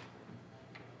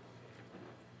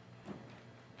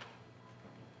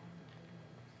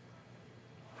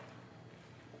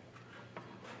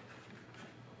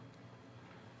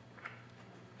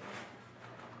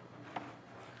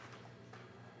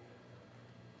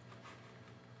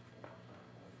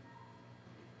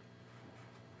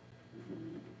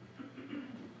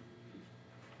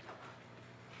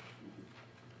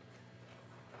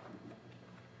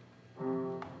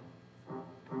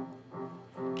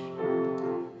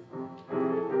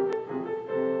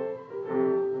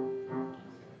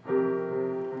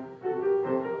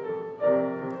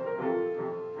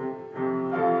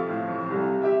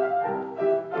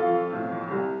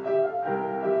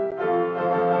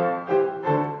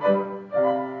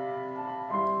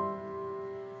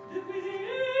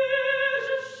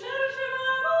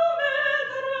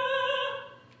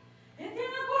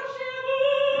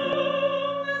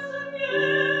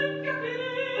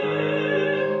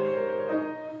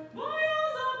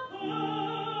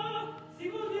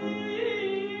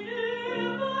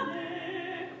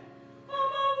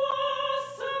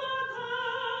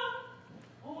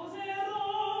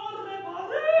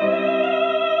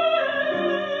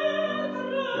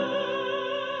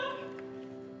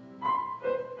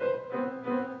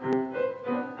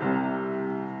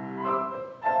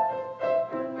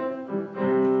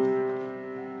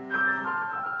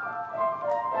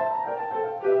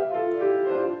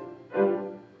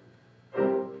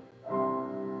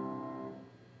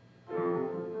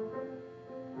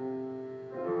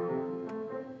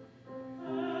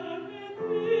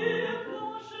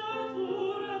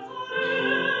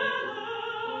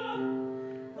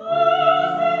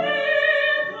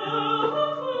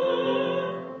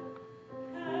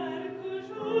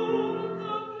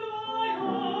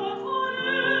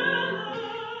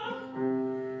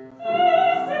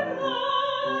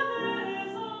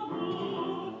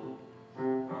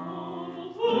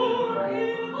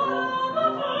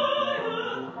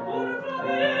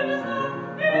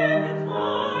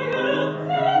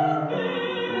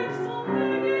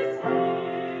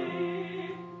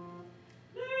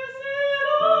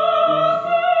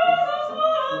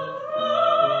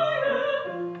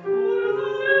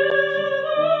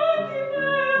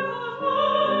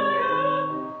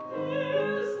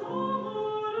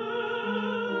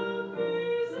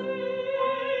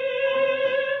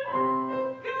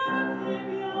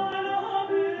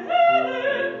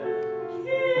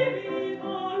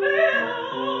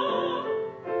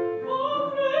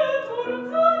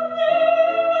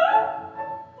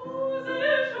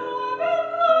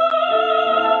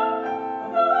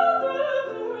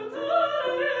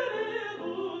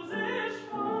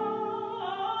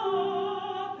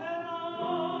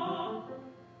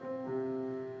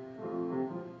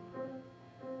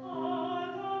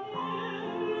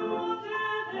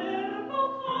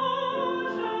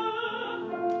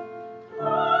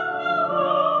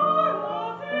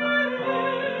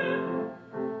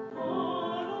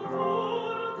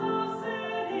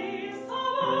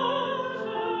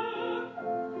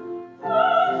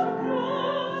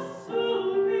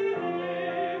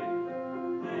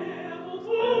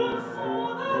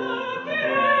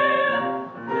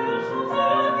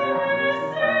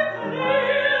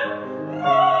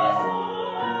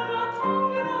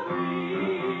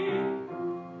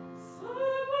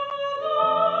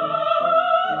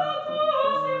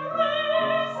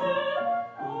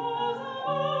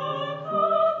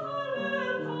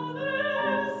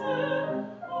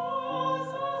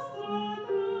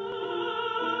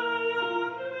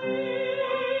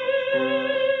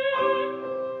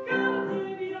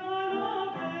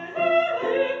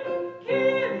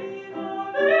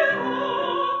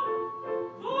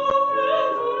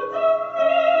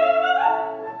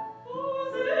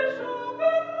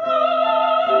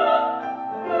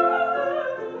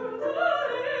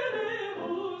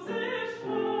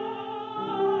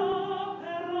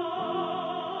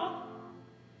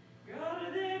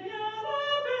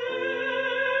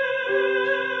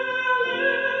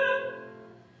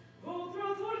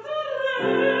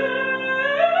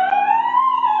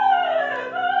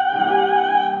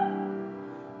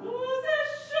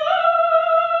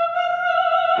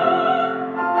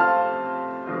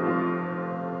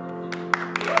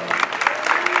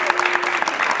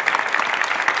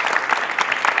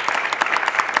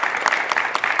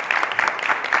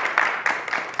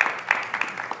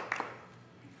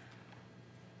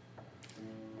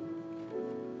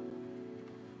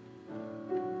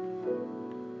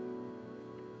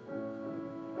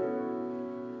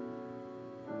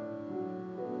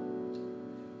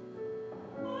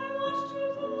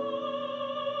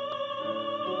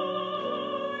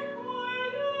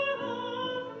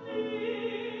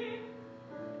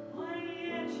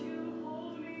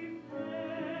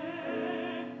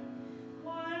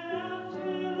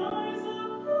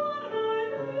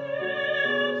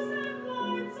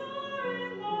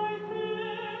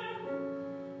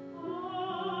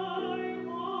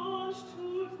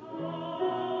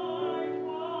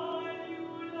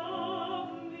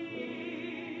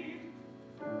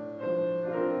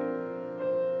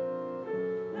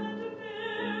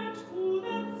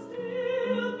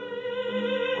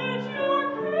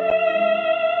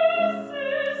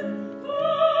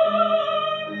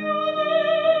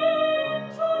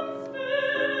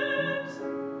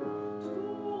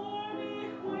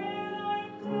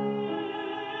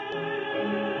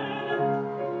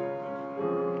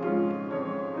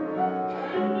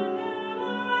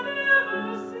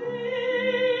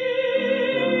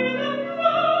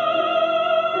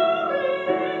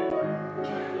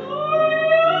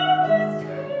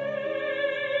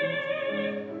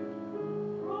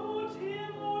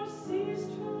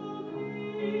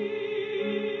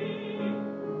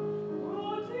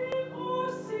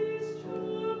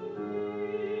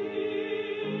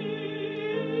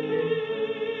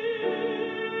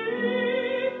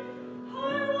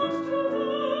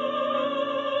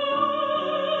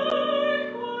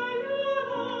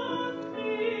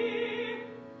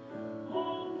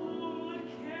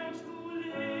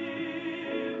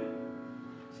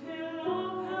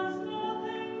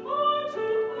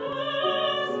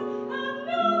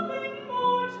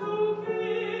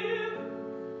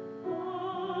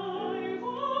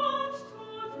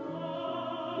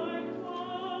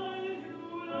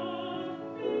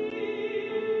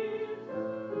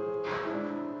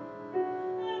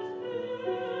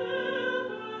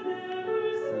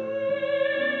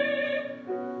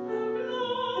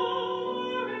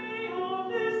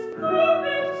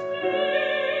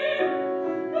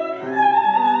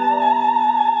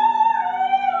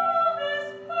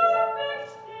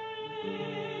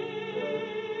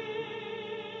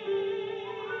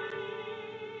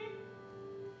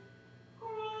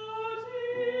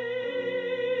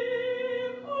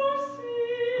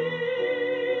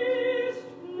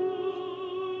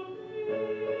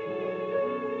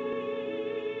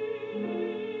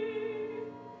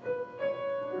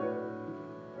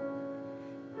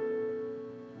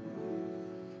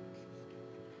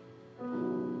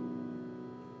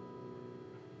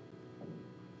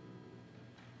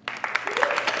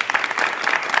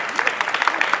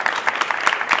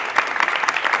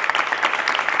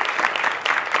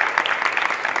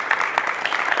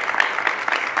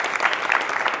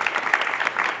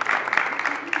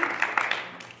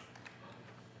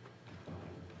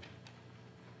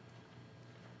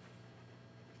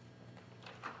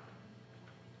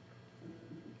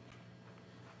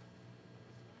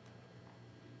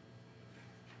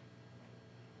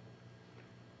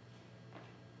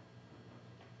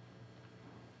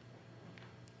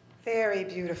 Very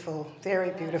beautiful,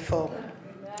 very beautiful.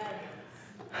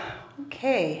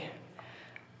 Okay.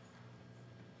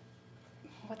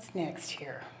 What's next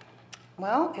here?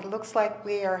 Well, it looks like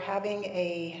we are having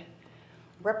a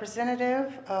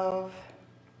representative of,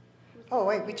 oh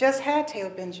wait, we just had Taylor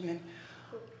Benjamin.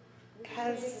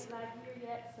 He's not here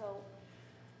yet, so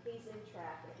he's in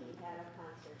traffic. He had a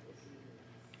concert this evening.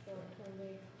 So can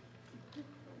we?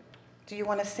 Do you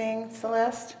want to sing,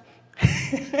 Celeste?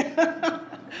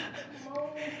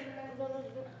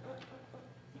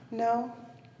 No?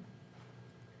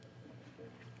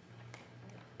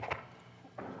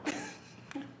 Mr.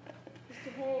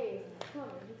 Hayes, he's coming,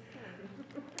 he's coming.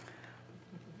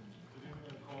 Did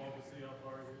anyone call to see how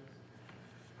far it is?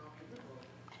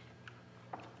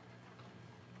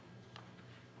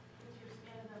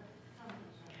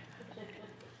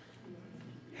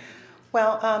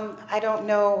 Well, I don't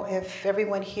know if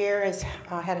everyone here has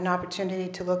had an opportunity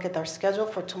to look at our schedule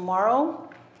for tomorrow.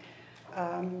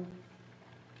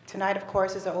 Tonight, of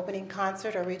course, is our opening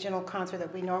concert, our regional concert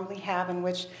that we normally have, in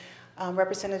which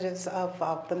representatives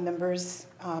of the members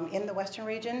in the Western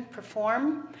region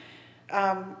perform.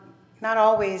 Not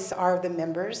always are the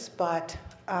members, but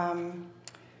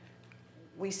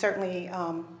we certainly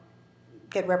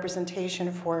get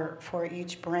representation for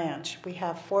each branch. We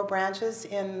have 4 branches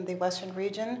in the Western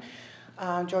region: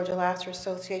 Georgia Lasser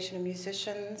Association of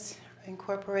Musicians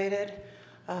Incorporated.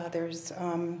 There's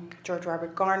George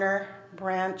Robert Garner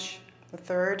branch, the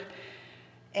 3rd,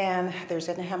 and there's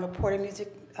the Nahama Porter Music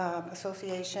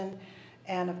Association,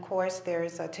 and of course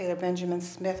there's Taylor Benjamin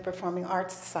Smith Performing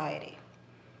Arts Society.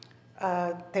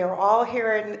 They're all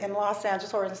here in Los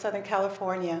Angeles or in Southern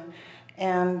California,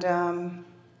 and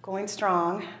going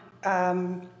strong.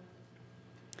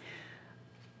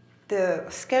 The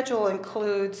schedule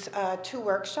includes 2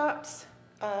 workshops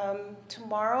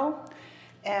tomorrow,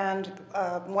 and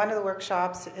one of the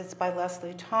workshops is by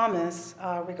Leslie Thomas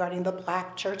regarding the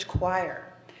Black Church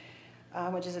Choir,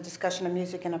 which is a discussion of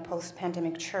music in a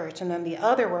post-pandemic church. And then the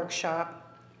other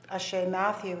workshop, Ashay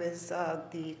Matthew is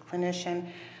the clinician,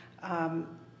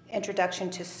 Introduction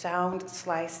to Sound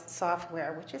Slice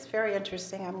Software, which is very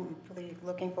interesting. I'm really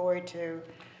looking forward to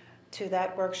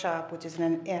that workshop, which is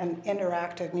an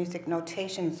interactive music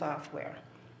notation software.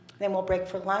 Then we'll break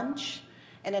for lunch,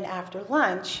 and then after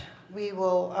lunch, we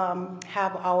will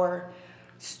have our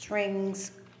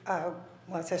strings, well,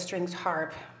 it says strings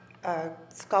harp,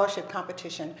 scholarship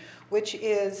competition, which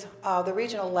is the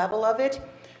regional level of it.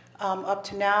 Up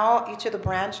to now, each of the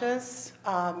branches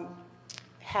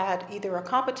had either a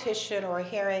competition or a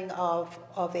hearing of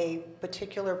a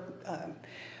particular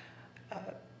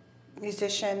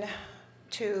musician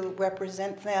to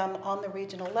represent them on the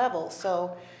regional level.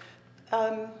 So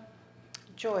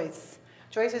Joyce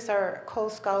is our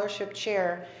co-scholarship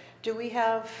chair. Do we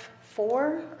have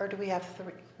 4 or do we have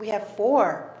 3? We have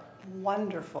 4.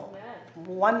 Wonderful. Amen.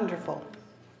 Wonderful.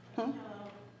 2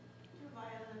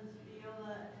 violins,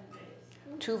 viola, and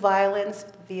bass. 2 violins,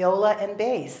 viola, and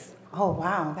bass. Oh,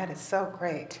 wow, that is so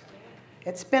great.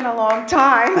 It's been a long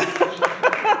time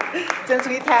since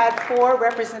we've had 4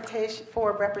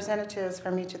 representatives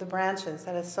from each of the branches.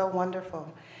 That is so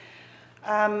wonderful.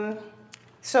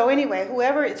 So anyway,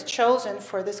 whoever is chosen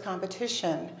for this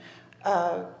competition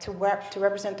to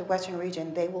represent the Western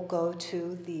region, they will go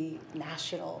to the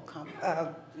national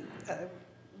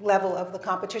level of the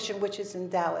competition, which is in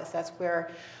Dallas. That's where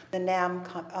the NAM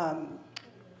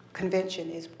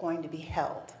convention is going to be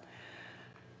held.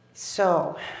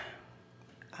 So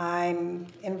I'm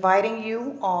inviting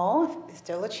you all, there's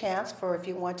still a chance for if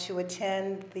you want to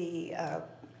attend the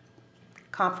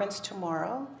conference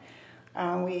tomorrow.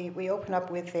 We open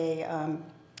up with a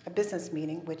business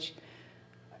meeting, which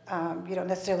you don't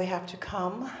necessarily have to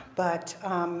come, but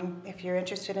if you're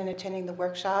interested in attending the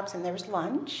workshops, and there's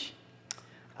lunch,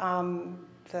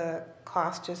 the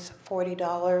cost is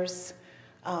 $40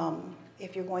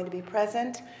 if you're going to be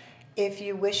present. If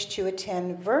you wish to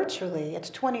attend virtually,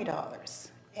 it's $20.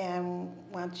 And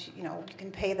once you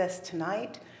can pay this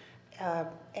tonight,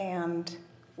 and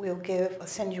we'll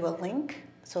send you a link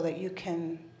so that you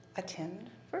can attend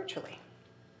virtually.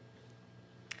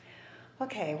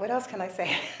 Okay, what else can I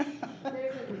say? Do you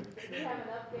have an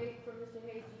update from Mr.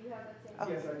 Hayes? Do you have that same? Oh.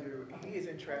 Yes, I do. He is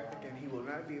in traffic and he will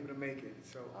not be able to make it.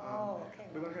 So Okay.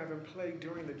 we're going to have him play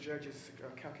during the judges'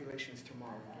 calculations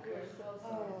tomorrow. We're so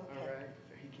sorry. Oh, All right?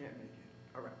 So he can't make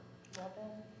it. All right.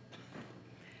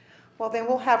 Well, then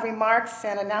we'll have remarks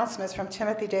and announcements from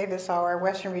Timothy Davis, our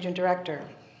Western Region Director.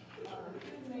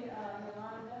 Excuse me, Yolanda.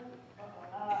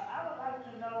 I would like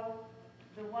to know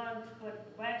the ones,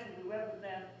 what branches we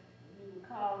represent. You can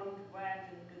call each branch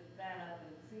and you can stand up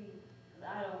and see.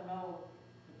 I don't know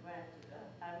the branches.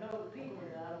 I know the people,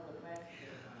 but I don't know the branches.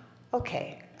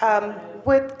 Okay. I'm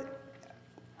ready to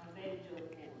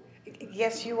report.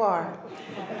 Yes, you are.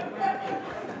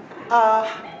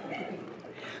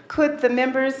 Could the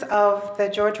members of the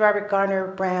George Robert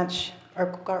Garner branch,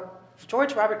 or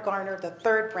George Robert Garner, the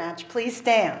third branch, please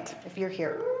stand if you're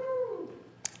here?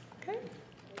 Okay.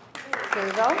 Here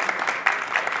we go.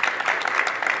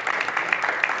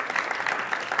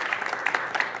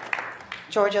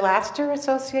 Georgia Laster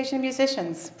Association of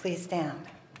Musicians, please stand.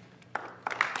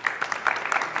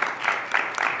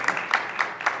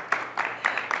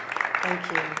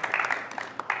 Thank you.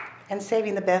 And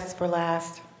saving the best for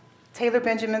last, Taylor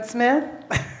Benjamin Smith,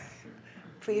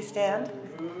 please stand.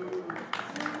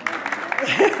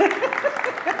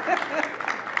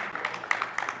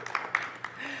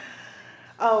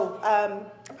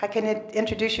 I can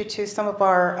introduce you to some of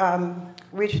our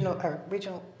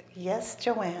regional, yes,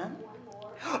 Joanne.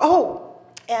 Oh,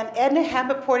 and Edna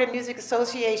Hammett Porter Music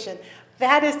Association.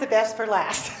 That is the best for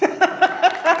last.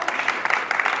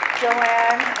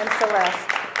 Joanne and Celeste.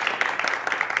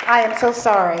 I am so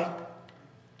sorry.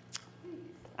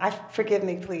 Forgive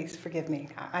me, please, forgive me.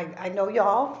 I know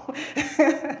y'all.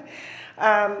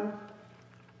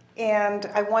 And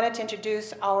I wanted to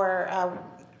introduce our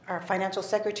financial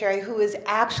secretary, who is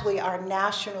actually our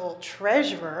national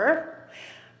treasurer,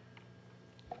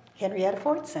 Henrietta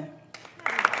Fortson.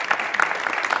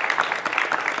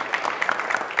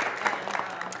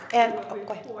 And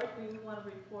report, do you want to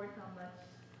report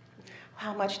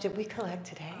how much did we collect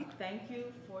today? Thank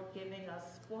you for giving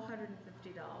us $450.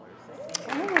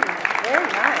 Ooh, very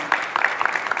nice.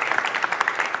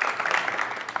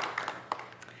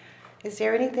 Is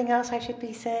there anything else I should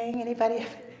be saying? Anybody?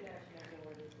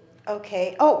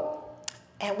 Okay. Oh,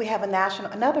 and we have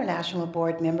another national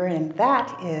board member, and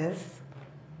that is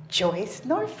Joyce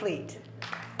Norfleet.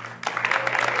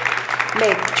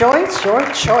 Make Joyce your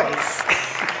choice.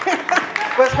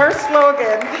 Was her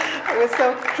slogan. It was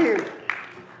so cute.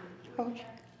 Okay.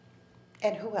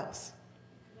 And who else?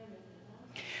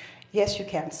 Yes, you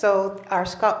can. So our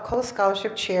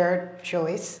co-scholarship chair,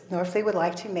 Joyce Norfleet, would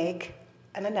like to make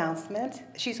an announcement.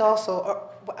 She's also,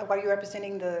 are you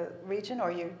representing the region or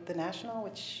you the national?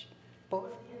 Which, both?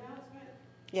 The announcement?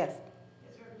 Yes.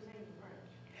 It's representing the branch.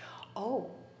 Oh,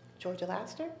 Georgia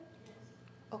Laster? Yes.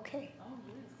 Okay. Oh,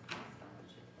 yes.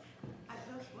 I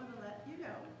just want to let you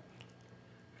know.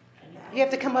 You have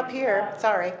to come up here.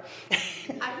 Sorry. I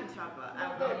can talk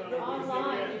about it.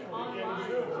 Online.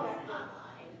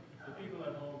 The people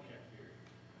at home can't hear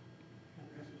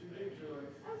you. Big Joy.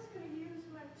 I was going to use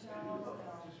my channel.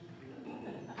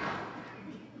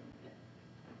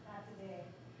 Not today.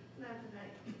 Not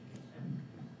tonight.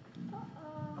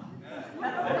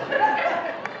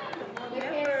 They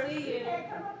can't see you. Hey,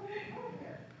 come up here.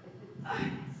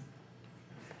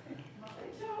 They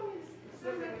told me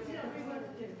somebody tell me what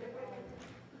to do.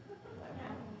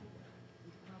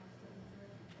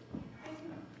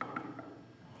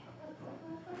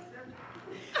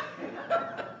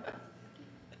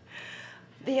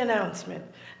 The announcement.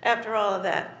 After all of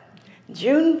that,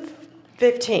 June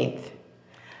 15th,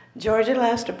 Georgia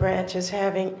Laster Branch is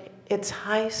having its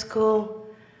high school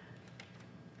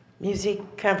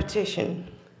music competition.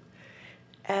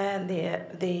 And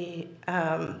the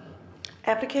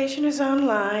application is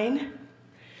online.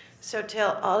 So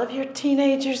tell all of your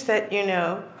teenagers that you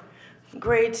know,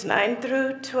 grades 9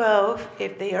 through 12,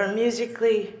 if they are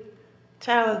musically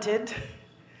talented,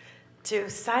 to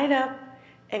sign up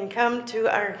and come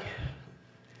to our,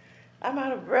 I'm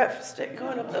out of breath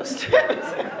going up those stairs.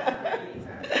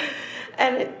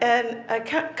 and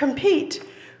compete.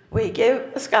 We give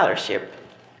a scholarship.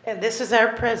 And this is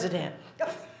our president.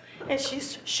 And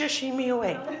she's shushing me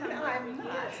away. No, I'm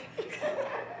not.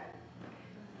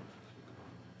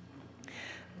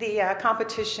 The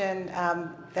competition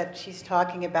that she's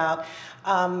talking about,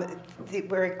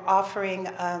 we're offering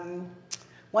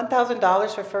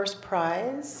 $1,000 for first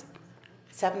prize,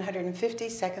 $750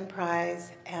 second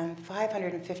prize, and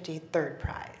 $550 third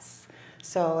prize.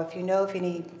 So if you know of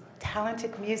any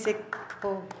talented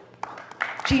musical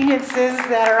geniuses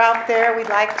that are out there, we'd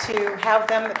like to have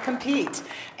them compete.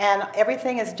 And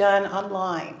everything is done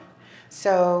online.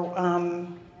 So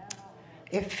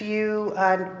if you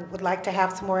would like to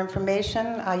have some more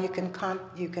information, you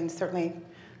can certainly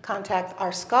contact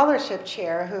our scholarship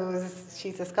chair,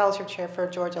 she's a scholarship chair for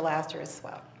Georgia Laster as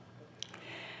well.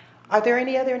 Are there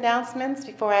any other announcements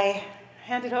before I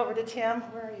hand it over to Tim?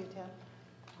 Where are you, Tim?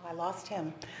 Oh, I lost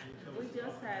him. We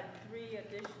just had 3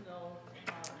 additional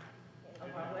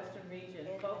of our Western region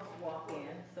folks walk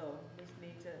in, so we just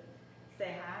need to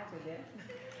say hi to them.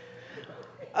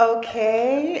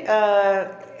 Okay.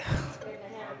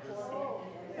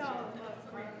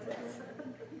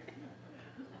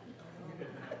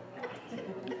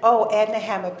 Oh, Edna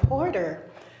Hammond Porter.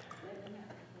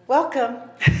 Welcome.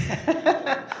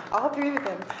 All three of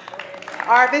them.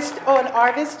 And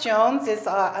Arvis Jones is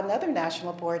another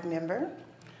national board member.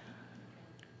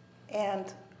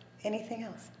 And anything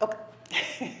else?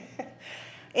 Okay.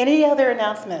 Any other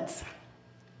announcements?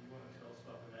 You want to tell us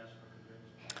about the National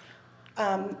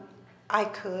Convention? I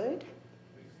could.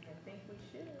 I think we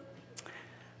should.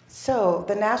 So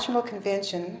the National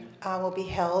Convention will be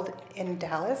held in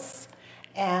Dallas,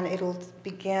 and it'll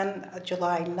begin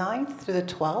July 9th through the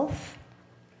 12th.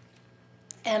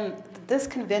 And this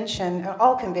convention,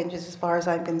 all conventions as far as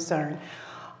I'm concerned,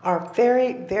 are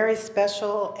very, very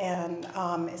special, and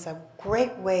it's a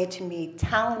great way to meet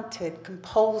talented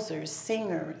composers,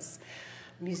 singers,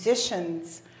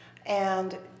 musicians,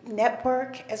 and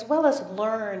network, as well as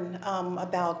learn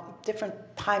about different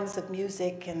types of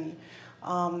music, and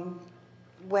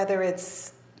whether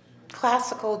it's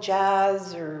classical,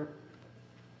 jazz, or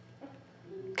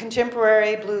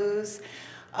contemporary blues.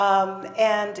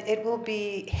 And it will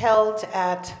be held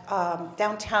at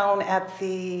downtown at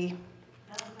the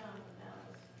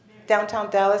Downtown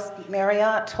Dallas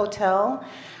Marriott Hotel.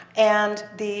 And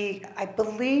I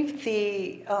believe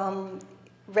the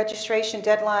registration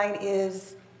deadline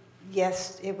is,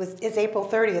 yes, is April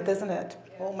 30th, isn't it?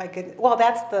 Oh my goodness. Well,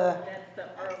 that's the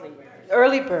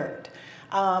early bird.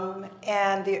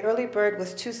 And the early bird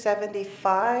was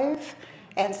 $275.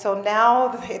 And so now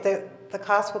the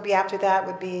cost will be, after that,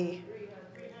 would be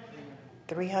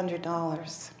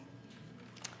 $300.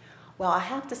 Well, I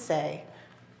have to say,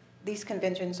 these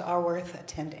conventions are worth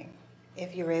attending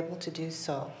if you're able to do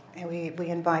so. And we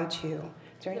invite you.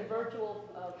 Is there virtual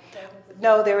presence?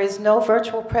 No, there is no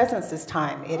virtual presence this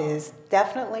time. It is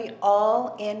definitely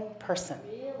all in person.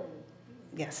 Really?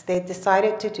 Yes, they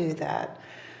decided to do that.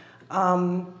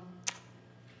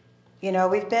 You know,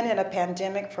 we've been in a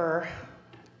pandemic for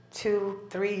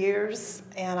 2-3 years,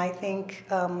 and I think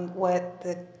what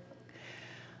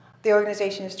the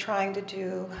organization is trying to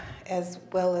do, as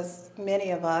well as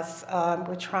many of us,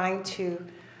 we're trying to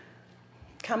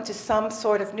come to some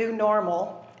sort of new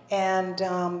normal. And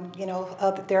you know,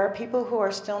 there are people who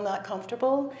are still not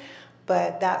comfortable,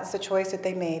 but that's the choice that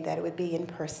they made, that it would be in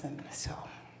person. So,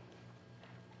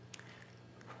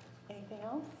 anything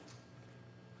else?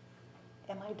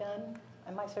 Am I done?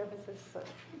 Am my services?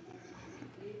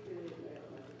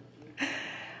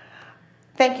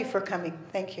 Thank you for coming.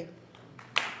 Thank you.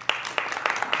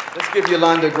 Let's give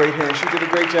Yolanda a great hand. She did a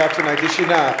great job tonight, did she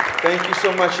not? Thank you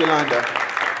so much, Yolanda.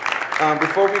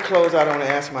 Before we close out, I want to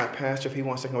ask my pastor if he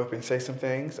wants to come up and say some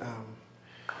things.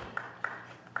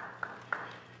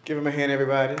 Give him a hand,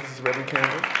 everybody. This is Reverend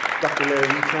Campbell, Dr. Larry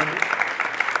E. Campbell.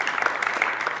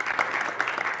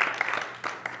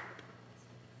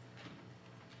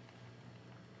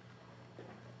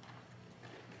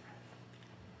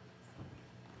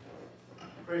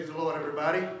 Praise the Lord,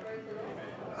 everybody.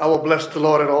 I will bless the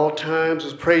Lord at all times.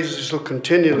 His praises shall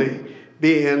continually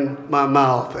be in my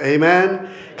mouth. Amen.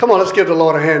 Come on, let's give the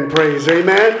Lord a hand and praise.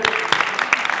 Amen.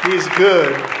 He's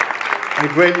good and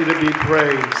greatly to be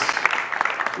praised.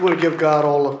 We want to give God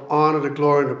all the honor, the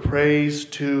glory, and the praise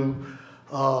to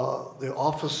the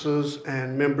officers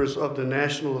and members of the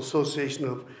National Association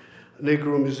of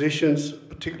Negro Musicians,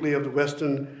 particularly of the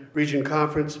Western Region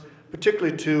Conference,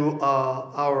 particularly to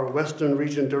our Western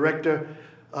Region Director,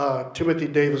 Timothy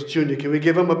Davis, Jr. Can we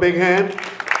give him a big hand?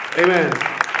 Amen.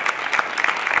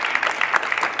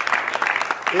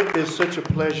 It is such a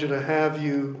pleasure to have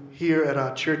you here at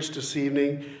our church this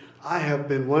evening. I have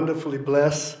been wonderfully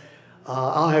blessed.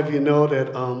 I'll have you know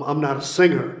that I'm not a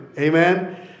singer.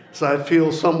 Amen. So I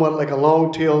feel somewhat like a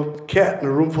long-tailed cat in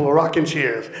a room full of rocking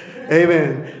chairs.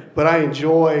 Amen. But I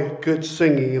enjoy good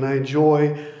singing, and I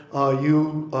enjoy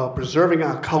you preserving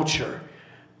our culture,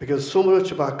 because so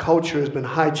much of our culture has been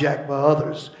hijacked by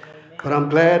others. But I'm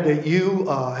glad that you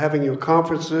are having your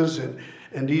conferences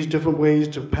and these different ways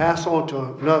to pass on to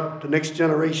the next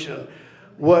generation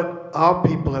what our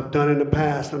people have done in the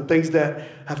past, and things that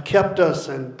have kept us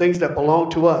and things that belong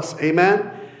to us.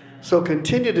 Amen? So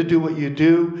continue to do what you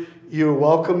do. You're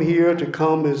welcome here to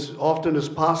come as often as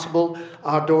possible.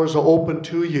 Our doors are open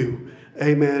to you.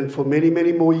 Amen. For many,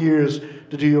 many more years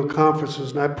to do your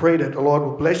conferences. And I pray that the Lord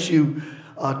will bless you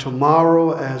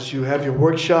tomorrow as you have your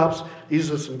workshops.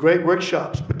 These are some great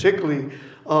workshops, particularly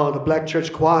the Black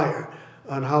Church Choir,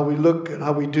 on how we look and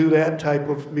how we do that type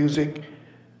of music.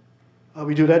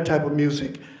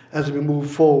 As we move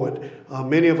forward.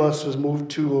 Many of us has moved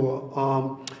to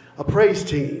a praise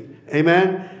team.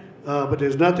 Amen. but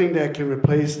there's nothing that can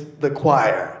replace the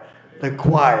choir. The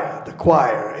choir, the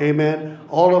choir, amen.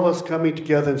 All of us coming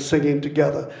together and singing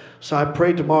together. So I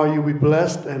pray tomorrow you'll be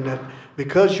blessed, and that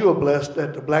because you are blessed,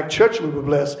 that the Black church will be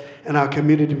blessed, and our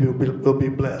community will be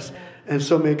blessed. And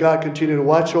so may God continue to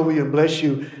watch over you and bless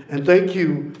you. And thank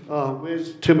you.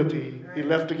 Where's Timothy? He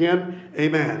left again?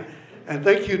 Amen. And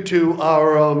thank you to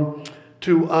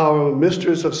our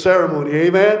mistress of ceremony.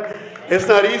 Amen. It's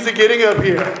not easy getting up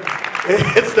here.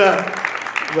 It's not.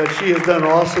 But she has done an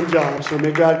awesome job. So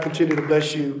may God continue to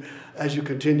bless you as you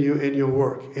continue in your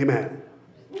work. Amen.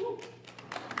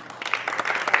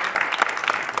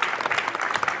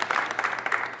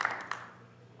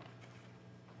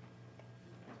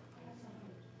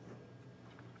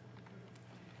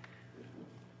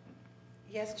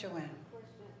 Yes, Joanne.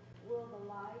 Question, will the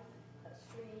live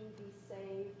stream be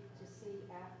saved to see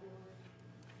afterwards?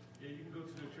 Yeah, you can go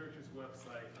to the church's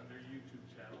website on their YouTube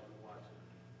channel and watch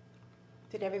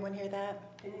it. Did everyone hear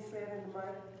that? Can you say it in the mic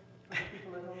for the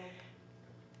people at home?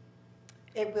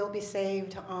 It will be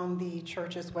saved on the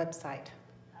church's website,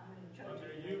 On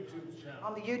their YouTube channel.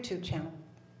 on the YouTube channel.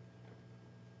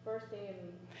 First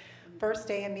AME. First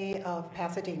AME of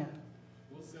Pasadena.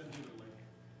 We'll send you the link.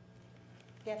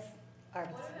 Yes,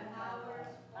 Artis. What are the hours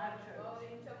for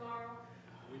voting tomorrow?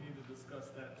 We need to discuss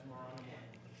that tomorrow morning.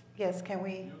 Yes, can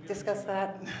we discuss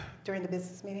that during the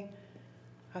business meeting?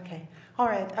 Okay, all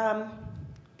right.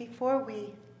 Before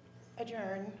we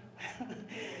adjourn,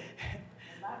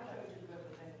 My church is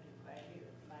represented right here,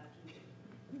 my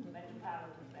two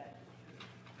Metropolitan Baptist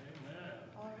Church.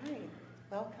 Amen. all right,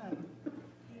 welcome.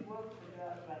 He worked for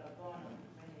us like a farmer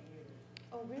for many years.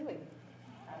 Oh, really?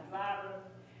 I'm a driver,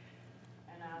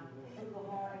 and I'm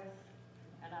flugelhorn,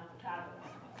 and I'm a photographer.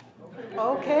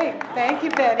 Okay, thank you,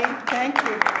 Betty. Thank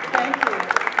you, thank you.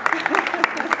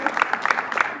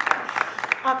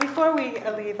 Before we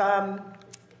leave,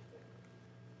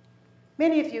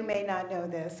 many of you may not know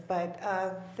this, but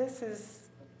this is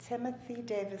Timothy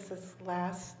Davis's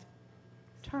last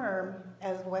term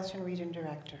as Western Region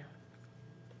Director.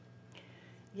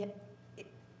 Yeah.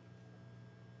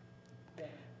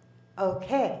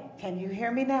 Okay, can you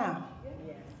hear me now?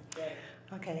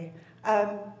 Okay.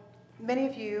 Many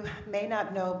of you may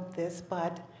not know this,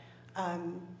 but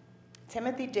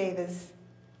Timothy Davis,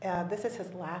 this is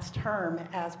his last term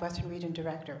as Western Region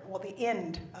Director. Well, the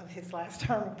end of his last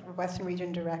term for Western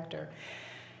Region Director.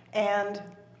 And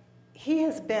he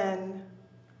has been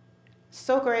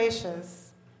so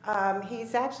gracious.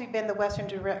 He's actually been the Western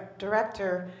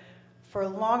Director for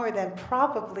longer than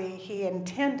probably he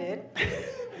intended.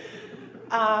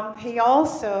 He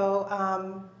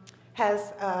also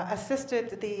has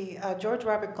assisted the George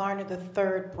Robert Garner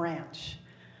III branch.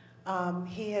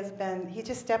 He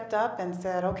just stepped up and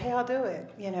said, okay, I'll do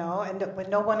it, you know, and when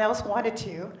no one else wanted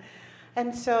to.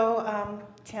 And so,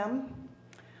 Tim,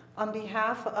 on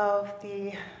behalf of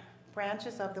the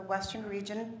branches of the Western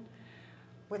Region,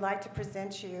 we'd like to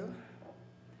present you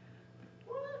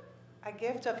a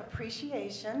gift of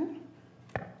appreciation.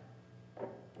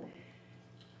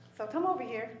 So come over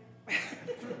here.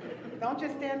 Don't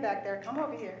just stand back there. Come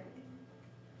over here.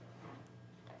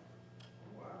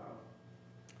 Wow.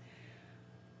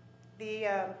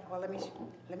 Well, let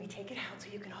me take it out so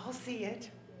you can all see it.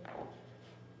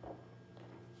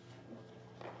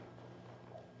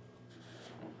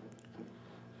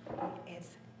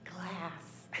 It's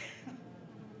glass.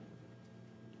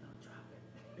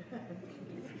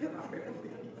 Don't drop it.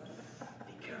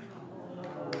 Be careful.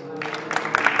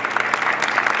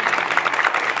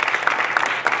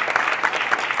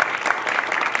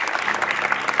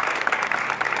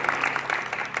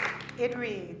 It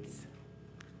reads,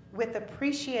 with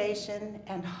appreciation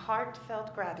and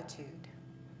heartfelt gratitude,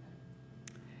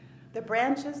 the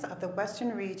branches of the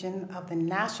Western Region of the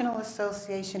National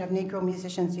Association of Negro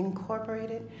Musicians,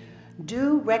 Incorporated,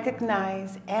 do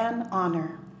recognize and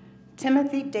honor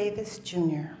Timothy Davis,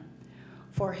 Jr.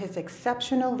 for his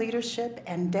exceptional leadership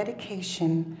and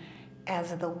dedication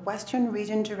as the Western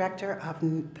Region Director of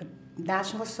the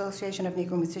National Association of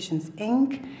Negro Musicians,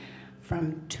 Inc.,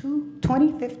 from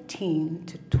 2015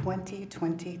 to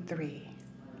 2023.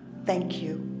 Thank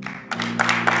you.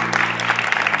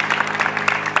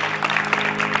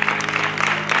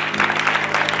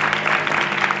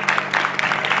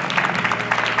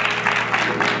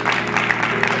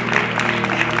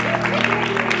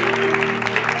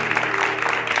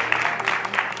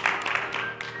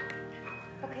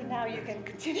 Okay, now you can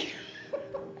continue.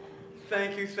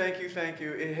 Thank you, thank you, thank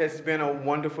you. It has been a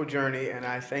wonderful journey, and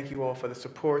I thank you all for the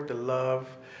support, the love,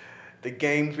 the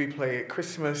games we play at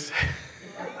Christmas.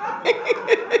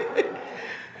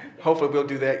 hopefully we'll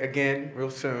do that again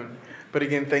real soon. But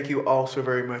again, thank you all so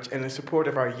very much. And the support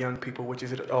of our young people, which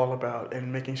is it all about,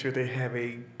 and making sure they have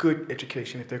a good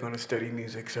education if they're going to study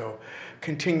music. So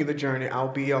continue the journey. I'll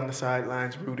be on the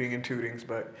sidelines rooting and tooting,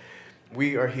 but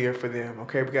we are here for them.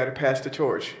 Okay, we got to pass the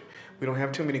torch. We don't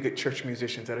have too many good church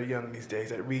musicians that are young these days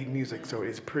that read music. So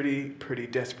it's pretty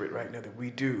desperate right now that we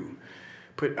do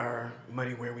put our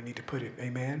money where we need to put it.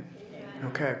 Amen?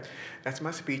 Okay, that's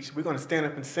my speech. We're going to stand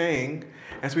up and sing,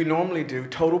 as we normally do,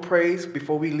 total praise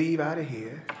before we leave out of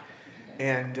here.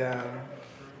 And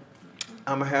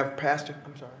I'm going to have Pastor,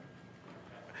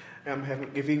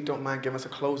 if you don't mind, give us a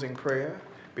closing prayer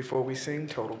before we sing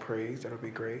total praise. That'll be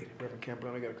great. Reverend Campbell,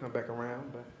 I got to come back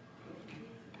around. But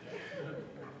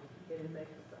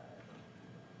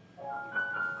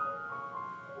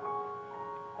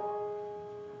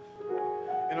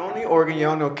and on the organ,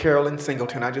 y'all know Carolyn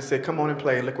Singleton. I just said, come on and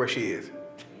play, and look where she is.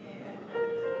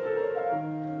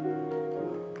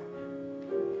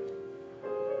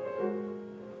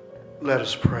 Let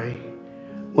us pray.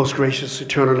 Most gracious,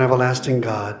 eternal, and everlasting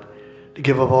God, the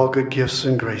giver of all good gifts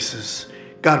and graces.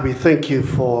 God, we thank you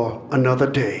for another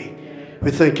day.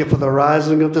 We thank you for the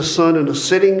rising of the sun and the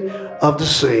setting of the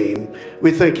same.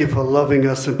 We thank you for loving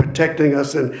us and protecting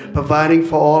us and providing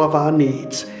for all of our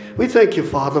needs. We thank you,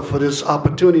 Father, for this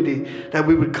opportunity that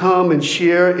we would come and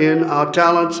share in our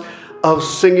talents of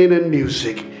singing and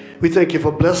music. We thank you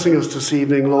for blessing us this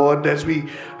evening, Lord, as we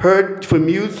heard from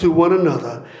you through one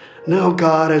another. Now,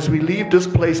 God, as we leave this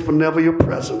place, but never your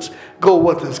presence, go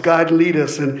with us, guide and lead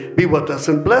us, and be with us.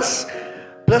 And bless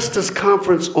this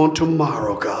conference on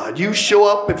tomorrow, God. You show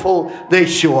up before they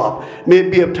show up. May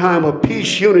it be a time of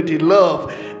peace, unity,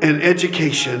 love, and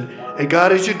education. And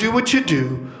God, as you do what you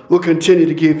do, we'll continue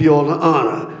to give you all the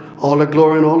honor, all the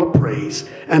glory, and all the praise.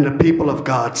 And the people of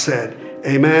God said,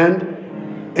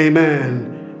 amen,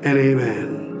 amen, and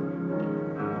amen.